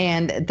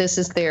 And this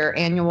is their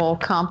annual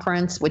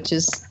conference, which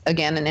is,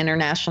 again, an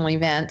international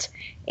event.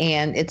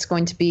 And it's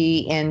going to be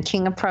in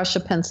King of Prussia,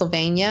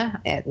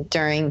 Pennsylvania.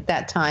 During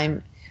that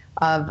time,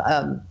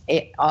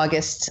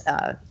 August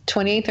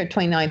 28th or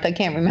 29th. I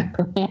can't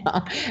remember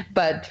now,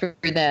 but through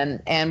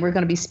then. And we're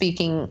going to be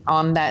speaking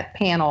on that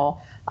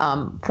panel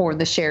for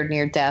the shared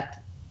near-death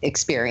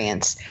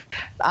experience.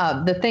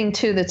 The thing,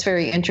 too, that's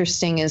very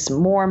interesting is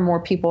more and more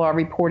people are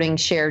reporting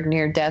shared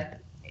near-death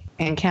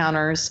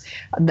encounters.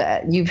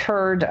 That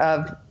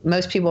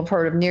most people have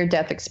heard of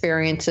near-death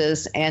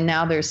experiences, and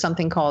now there's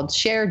something called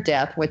shared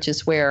death, which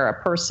is where a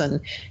person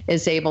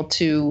is able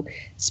to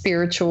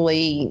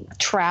spiritually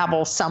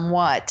travel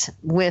somewhat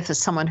with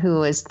someone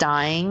who is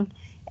dying.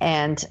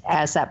 And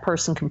as that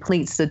person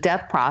completes the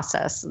death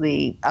process,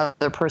 the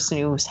other person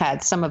who's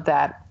had some of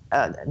that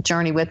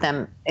journey with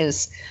them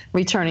is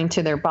returning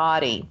to their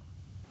body.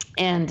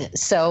 And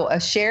so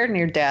a shared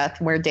near death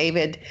where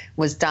David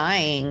was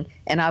dying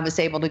and I was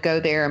able to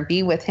go there and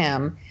be with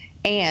him,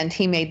 and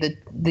he made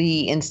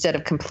the instead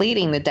of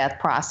completing the death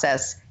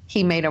process,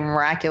 he made a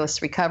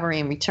miraculous recovery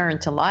and return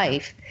to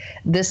life.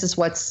 This is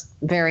what's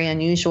very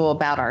unusual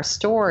about our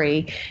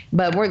story.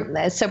 But we're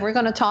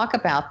going to talk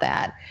about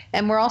that.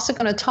 And we're also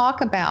going to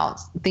talk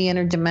about the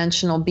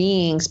interdimensional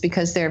beings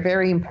because they're a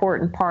very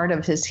important part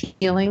of his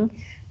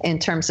healing in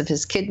terms of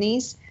his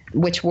kidneys,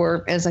 which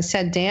were, as I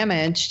said,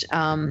 damaged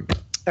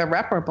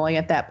irreparably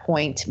at that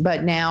point.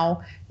 But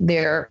now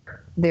they're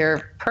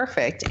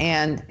perfect.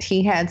 And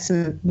he had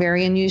some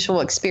very unusual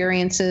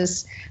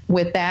experiences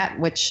with that,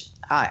 which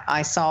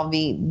I saw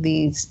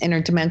these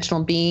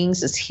interdimensional beings,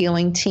 this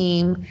healing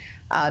team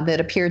that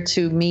appeared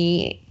to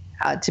me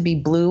to be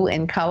blue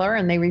in color,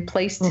 and they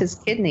replaced his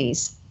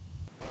kidneys.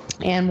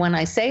 And when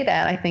I say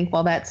that, I think,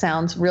 well, that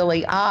sounds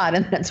really odd.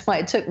 And that's why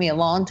it took me a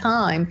long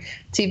time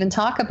to even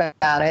talk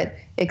about it,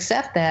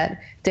 except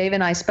that Dave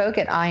and I spoke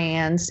at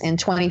IANS in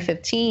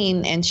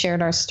 2015 and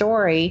shared our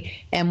story.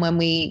 And when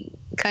we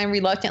kind of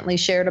reluctantly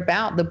shared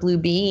about the blue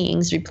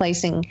beings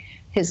replacing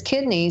his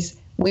kidneys,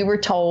 we were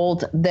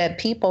told that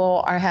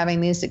people are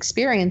having these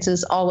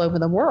experiences all over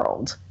the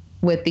world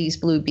with these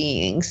blue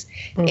beings.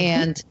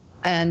 Mm-hmm.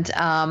 And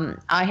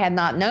I had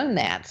not known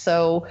that.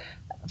 So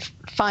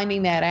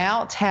finding that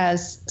out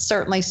has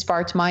certainly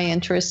sparked my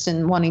interest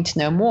in wanting to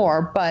know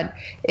more. But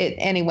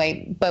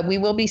we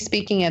will be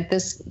speaking at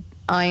this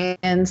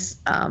IANS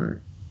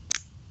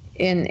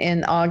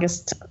in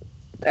August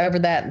over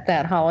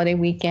that holiday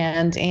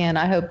weekend, and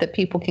I hope that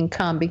people can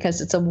come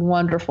because it's a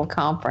wonderful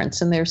conference,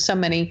 and there's so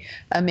many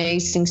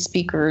amazing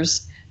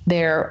speakers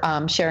there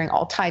sharing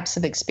all types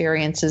of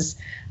experiences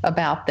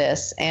about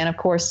this. And of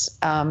course,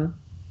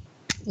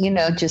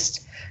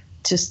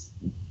 just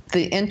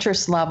the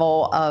interest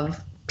level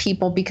of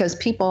people, because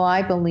people,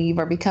 I believe,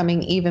 are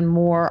becoming even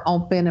more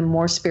open and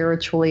more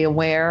spiritually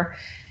aware,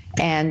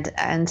 and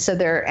so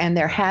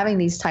they're having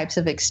these types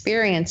of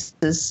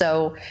experiences.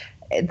 So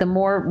the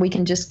more we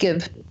can just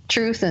give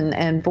truth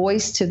and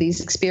voice to these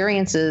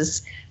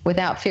experiences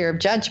without fear of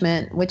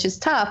judgment, which is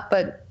tough,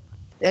 but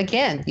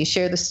again, you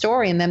share the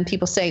story and then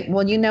people say,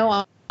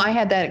 well, I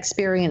had that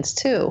experience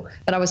too,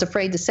 but I was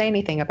afraid to say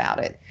anything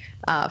about it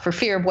for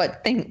fear of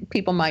what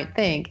people might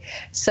think.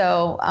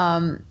 So,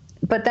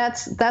 but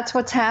that's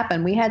what's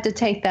happened. We had to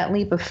take that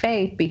leap of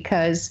faith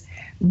because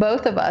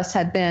both of us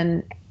had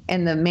been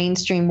in the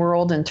mainstream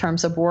world in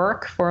terms of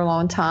work for a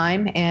long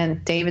time,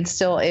 and David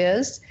still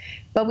is.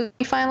 But we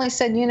finally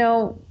said,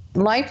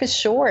 life is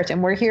short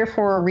and we're here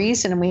for a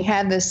reason. And we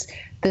had this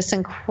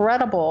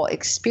incredible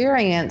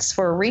experience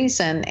for a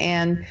reason.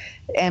 And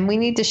we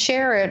need to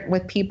share it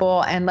with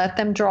people and let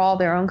them draw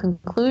their own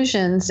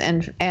conclusions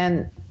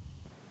and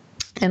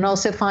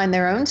also find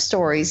their own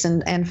stories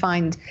and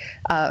find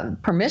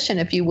permission,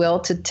 if you will,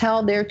 to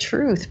tell their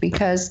truth,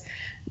 because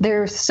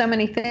there's so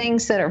many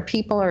things that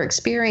people are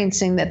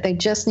experiencing that they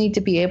just need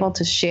to be able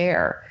to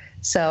share.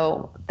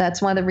 So that's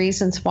one of the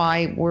reasons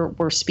why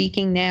we're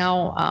speaking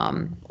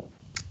now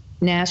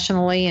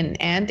nationally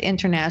and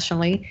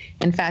internationally.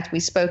 In fact, we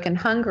spoke in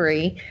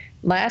Hungary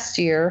last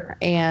year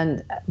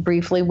and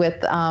briefly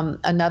with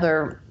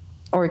another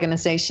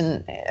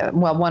organization,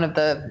 one of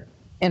the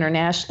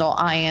international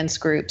IANS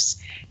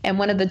groups. And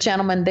one of the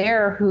gentlemen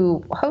there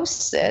who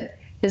hosts it,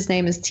 his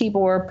name is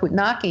Tibor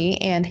Putnaki,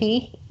 and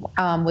he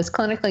was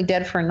clinically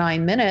dead for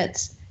 9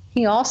 minutes.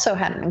 He also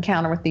had an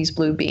encounter with these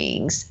blue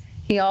beings.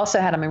 He also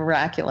had a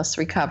miraculous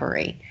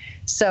recovery.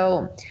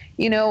 So,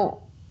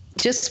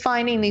 just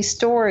finding these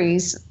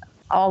stories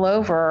all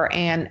over.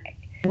 And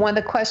one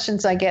of the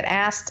questions I get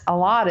asked a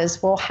lot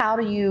is, well, how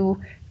do you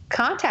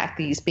contact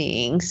these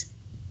beings?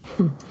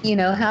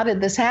 How did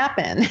this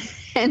happen?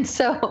 And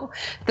so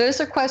those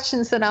are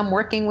questions that I'm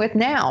working with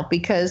now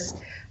because,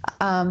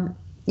 like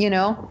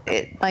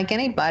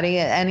anybody,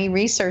 any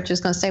research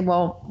is going to say,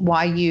 well,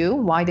 why you?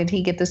 Why did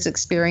he get this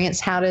experience?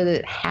 How did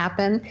it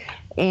happen?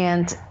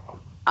 And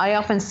I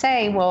often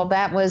say, well,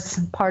 that was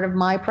part of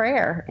my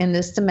prayer in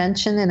this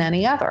dimension and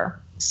any other.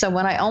 So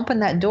when I open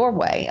that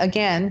doorway,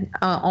 again,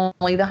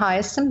 only the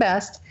highest and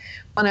best,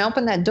 when I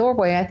open that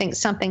doorway, I think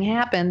something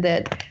happened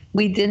that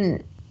we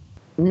didn't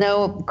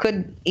know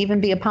could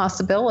even be a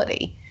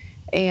possibility.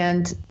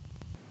 And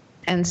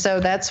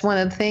so that's one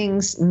of the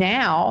things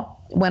now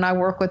when I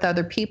work with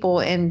other people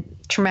in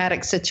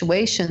traumatic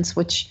situations,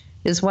 which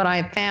is what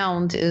I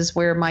found is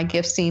where my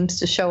gift seems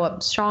to show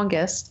up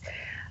strongest,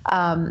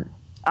 I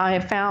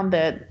have found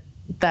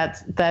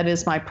that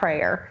is my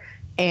prayer.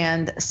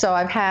 And so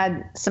I've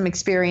had some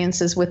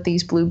experiences with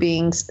these blue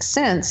beings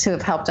since who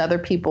have helped other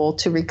people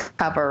to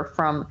recover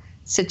from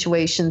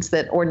situations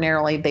that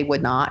ordinarily they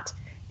would not.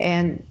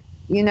 And,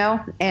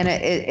 and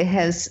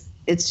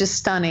it's just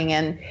stunning.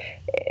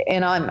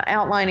 And I'm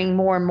outlining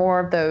more and more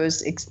of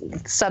those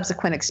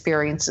subsequent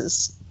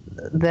experiences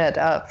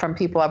that from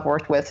people I've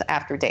worked with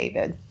after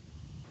David.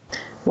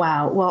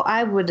 Wow. Well,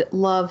 I would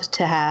love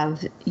to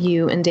have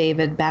you and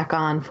David back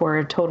on for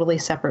a totally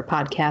separate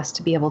podcast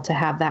to be able to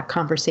have that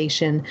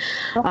conversation,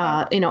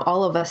 okay.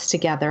 All of us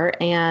together.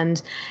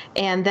 And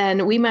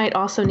then we might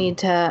also need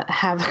to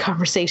have a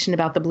conversation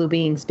about the blue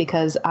beings,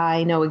 because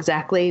I know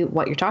exactly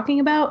what you're talking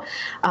about.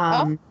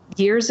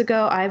 Years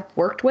ago, I've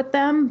worked with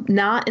them,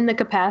 not in the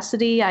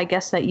capacity, I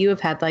guess, that you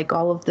have had. Like,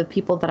 all of the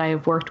people that I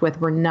have worked with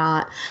were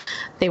not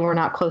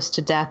close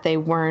to death. They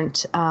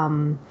weren't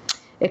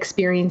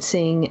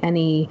experiencing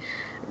any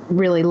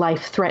really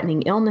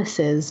life-threatening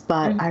illnesses.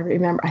 But I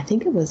remember, I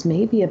think it was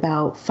maybe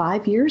about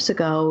 5 years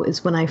ago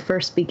is when I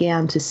first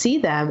began to see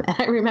them. And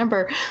I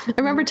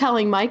remember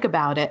telling Mike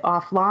about it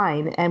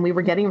offline, and we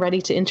were getting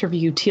ready to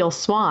interview Teal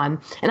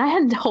Swan. And I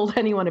hadn't told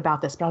anyone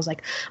about this, but I was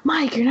like,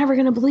 Mike, you're never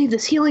going to believe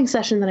this healing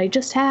session that I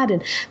just had.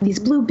 And these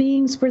blue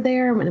beings were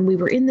there, and we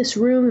were in this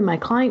room, and my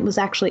client was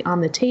actually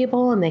on the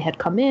table, and they had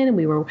come in, and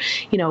we were,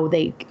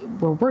 they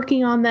were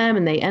working on them,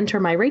 and they enter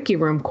my Reiki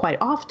room quite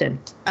often.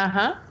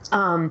 Uh-huh.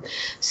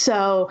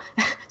 So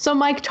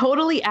Mike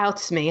totally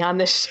outs me on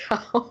this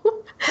show.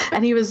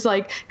 And he was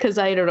like, because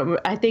I don't know,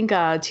 I think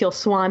Teal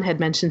Swan had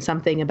mentioned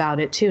something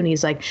about it too. And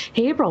he's like,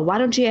 hey, April, why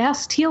don't you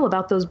ask Teal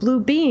about those blue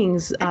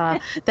beings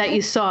that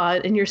you saw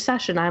in your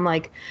session? I'm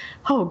like,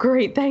 oh,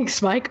 great.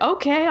 Thanks, Mike.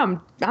 Okay,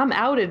 I'm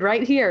outed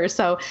right here.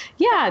 So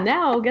yeah,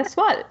 now guess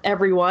what,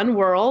 everyone,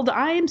 world,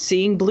 I am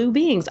seeing blue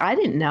beings. I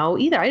didn't know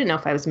either. I didn't know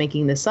if I was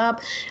making this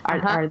up.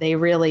 Are they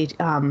really,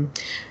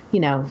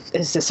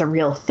 is this a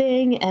real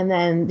thing? And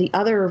then the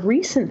other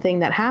recent thing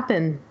that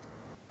happened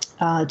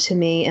to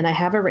me, and I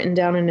have it written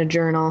down in a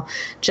journal,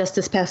 just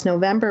this past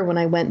November when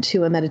I went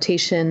to a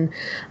meditation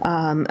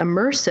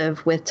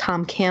immersive with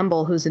Tom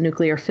Campbell, who's a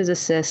nuclear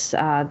physicist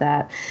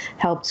that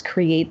helped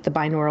create the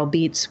binaural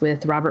beats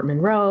with Robert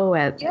Monroe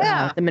at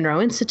the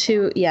Monroe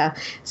Institute. Yeah,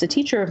 he's a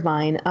teacher of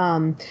mine.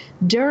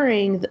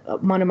 During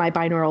one of my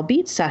binaural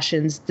beat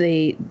sessions,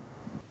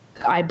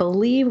 I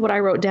believe what I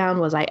wrote down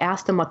was I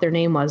asked them what their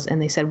name was, and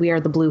they said, we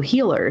are the Blue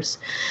Healers.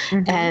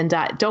 Mm-hmm. And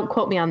don't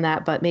quote me on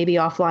that, but maybe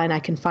offline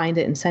I can find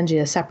it and send you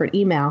a separate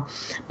email.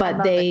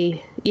 But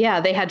they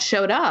had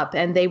showed up,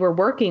 and they were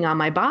working on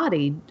my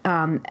body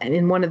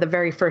in one of the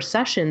very first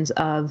sessions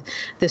of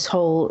this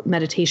whole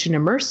meditation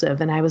immersive.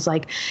 And I was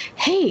like,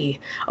 hey,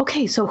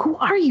 okay, so who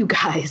are you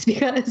guys?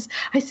 Because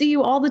I see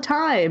you all the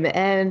time,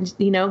 and,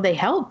 they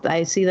help.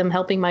 I see them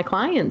helping my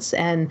clients,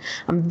 and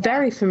I'm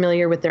very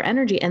familiar with their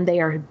energy, and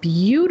they are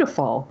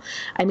beautiful.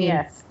 I mean,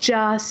 yes.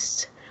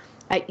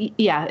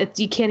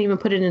 You can't even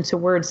put it into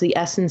words, the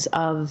essence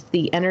of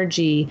the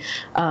energy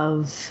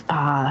of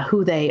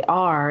who they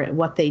are,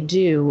 what they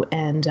do,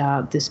 and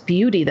this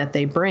beauty that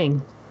they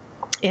bring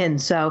in.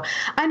 So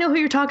I know who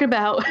you're talking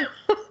about.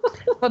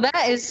 Well,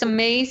 that is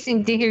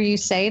amazing to hear you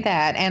say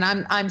that. And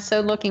I'm so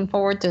looking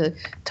forward to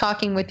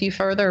talking with you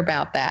further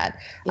about that.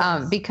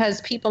 Yes. Because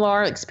people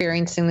are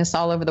experiencing this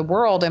all over the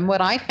world. And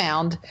what I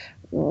found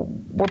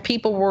were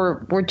people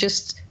were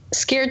just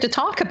scared to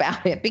talk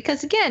about it,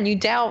 because again, you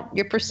doubt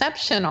your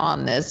perception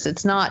on this.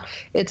 It's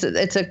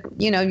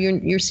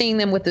you're seeing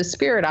them with the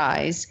spirit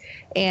eyes,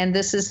 and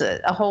this is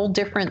a whole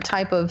different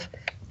type of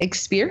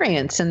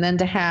experience. And then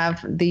to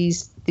have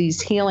these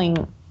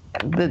healing,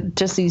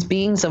 just these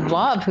beings of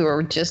love who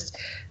are just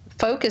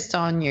focused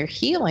on your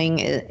healing,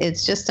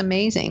 it's just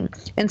amazing.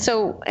 And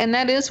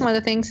that is one of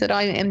the things that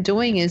I am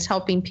doing, is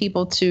helping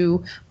people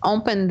to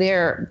open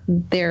their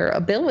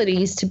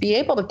abilities to be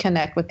able to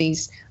connect with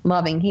these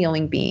loving,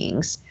 healing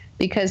beings,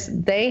 because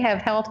they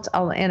have helped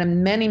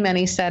in many,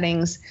 many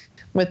settings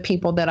with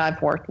people that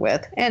I've worked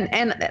with,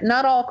 and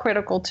not all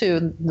critical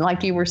too,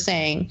 like you were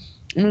saying.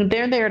 I mean,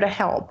 they're there to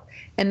help.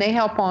 And they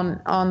help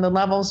on the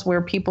levels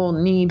where people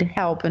need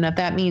help. And if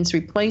that means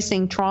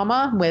replacing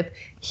trauma with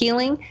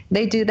healing,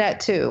 they do that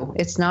too.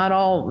 It's not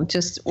all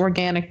just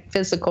organic,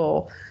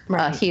 physical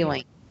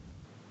healing.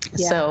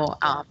 Yeah. So,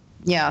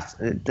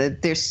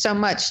 there's so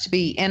much to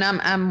be. And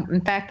I'm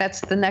in fact,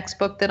 that's the next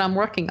book that I'm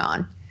working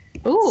on.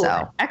 Ooh,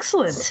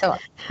 excellent. So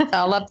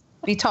I'll love to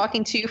be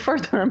talking to you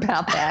further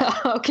about that.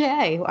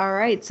 Okay. All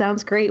right.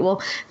 Sounds great.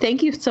 Well,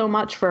 thank you so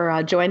much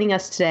for joining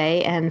us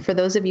today. And for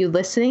those of you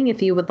listening,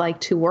 if you would like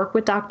to work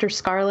with Dr.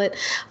 Scarlett,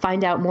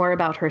 find out more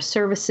about her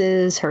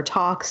services, her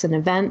talks and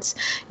events,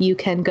 you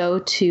can go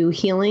to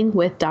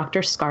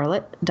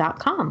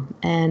healingwithdrscarlett.com.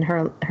 And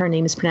her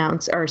name is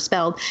spelled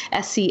Scarlett.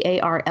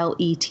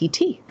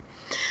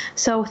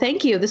 So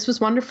thank you. This was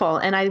wonderful.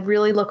 And I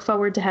really look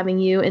forward to having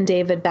you and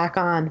David back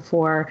on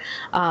for,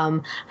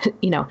 not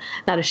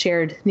a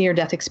shared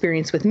near-death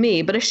experience with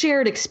me, but a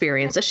shared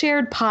experience, a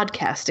shared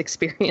podcast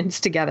experience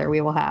together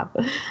we will have.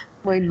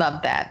 We'd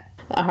love that.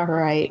 All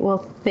right.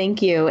 Well,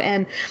 thank you.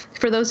 And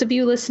for those of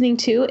you listening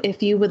too,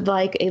 if you would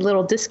like a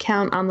little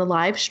discount on the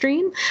live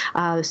stream,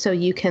 so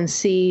you can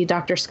see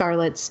Dr.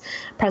 Scarlett's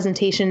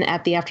presentation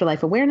at the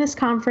Afterlife Awareness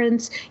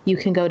Conference, you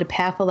can go to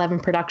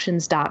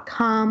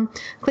path11productions.com,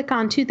 click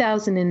on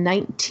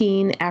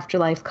 2019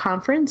 Afterlife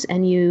Conference,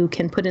 and you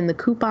can put in the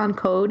coupon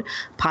code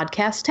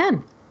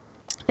podcast10.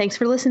 Thanks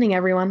for listening,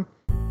 everyone.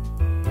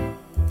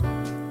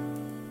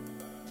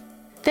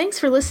 Thanks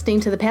for listening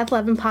to the Path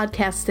 11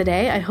 podcast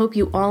today. I hope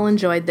you all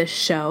enjoyed this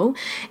show.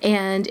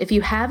 And if you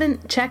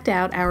haven't checked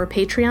out our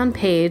Patreon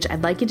page,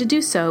 I'd like you to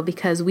do so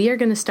because we are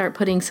going to start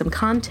putting some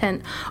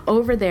content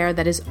over there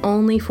that is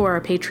only for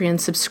our Patreon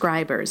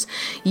subscribers.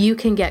 You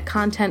can get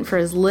content for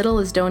as little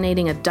as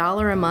donating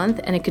 $1 a month,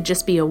 and it could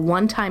just be a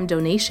one-time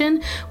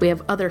donation. We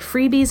have other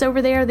freebies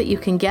over there that you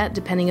can get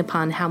depending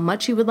upon how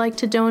much you would like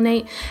to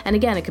donate. And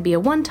again, it could be a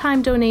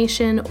one-time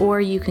donation,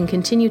 or you can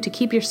continue to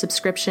keep your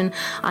subscription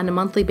on a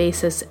monthly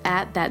basis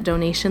at that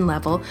donation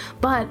level.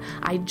 But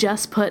I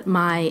just put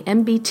my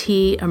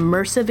MBT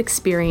immersive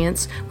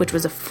experience, which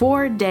was a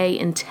 4-day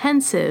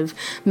intensive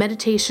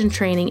meditation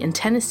training in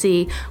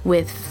Tennessee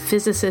with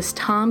physicist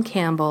Tom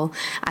Campbell.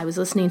 I was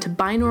listening to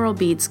binaural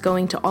beats,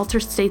 going to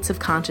altered states of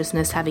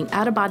consciousness, having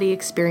out-of-body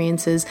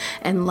experiences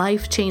and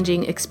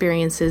life-changing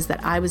experiences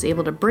that I was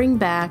able to bring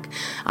back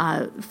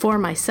for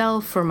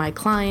myself, for my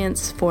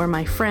clients, for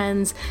my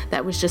friends.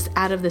 That was just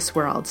out of this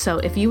world. So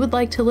if you would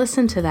like to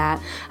listen to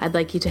that, I'd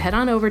like you to head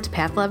on over to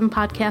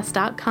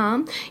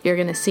path11podcast.com. You're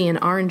going to see an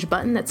orange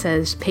button that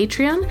says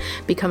Patreon.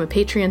 Become a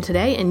Patreon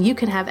today, and you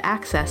can have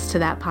access to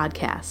that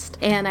podcast.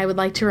 And I would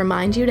like to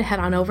remind you to head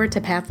on over to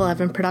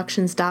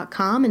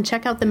path11productions.com and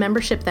check out the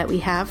membership that we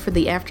have for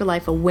the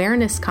Afterlife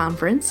Awareness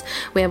Conference.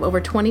 We have over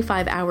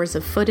 25 hours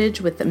of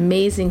footage with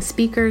amazing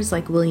speakers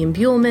like William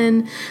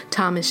Buhlman,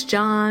 Thomas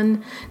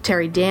John,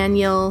 Terry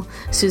Daniel,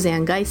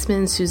 Suzanne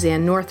Geisman,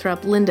 Suzanne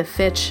Northrup, Linda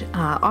Fitch,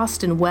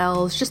 Austin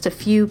Wells, just a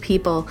few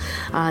people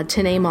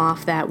to name off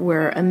that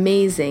were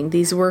amazing.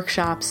 These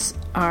workshops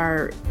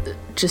are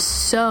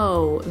just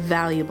so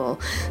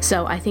valuable.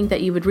 So I think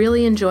that you would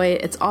really enjoy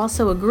it. It's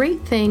also a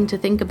great thing to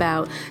think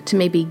about, to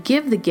maybe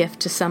give the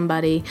gift to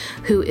somebody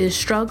who is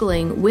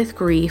struggling with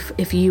grief.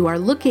 If you are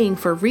looking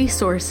for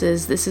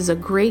resources, this is a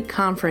great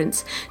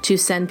conference to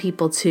send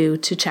people to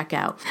check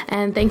out.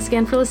 And thanks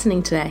again for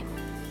listening today.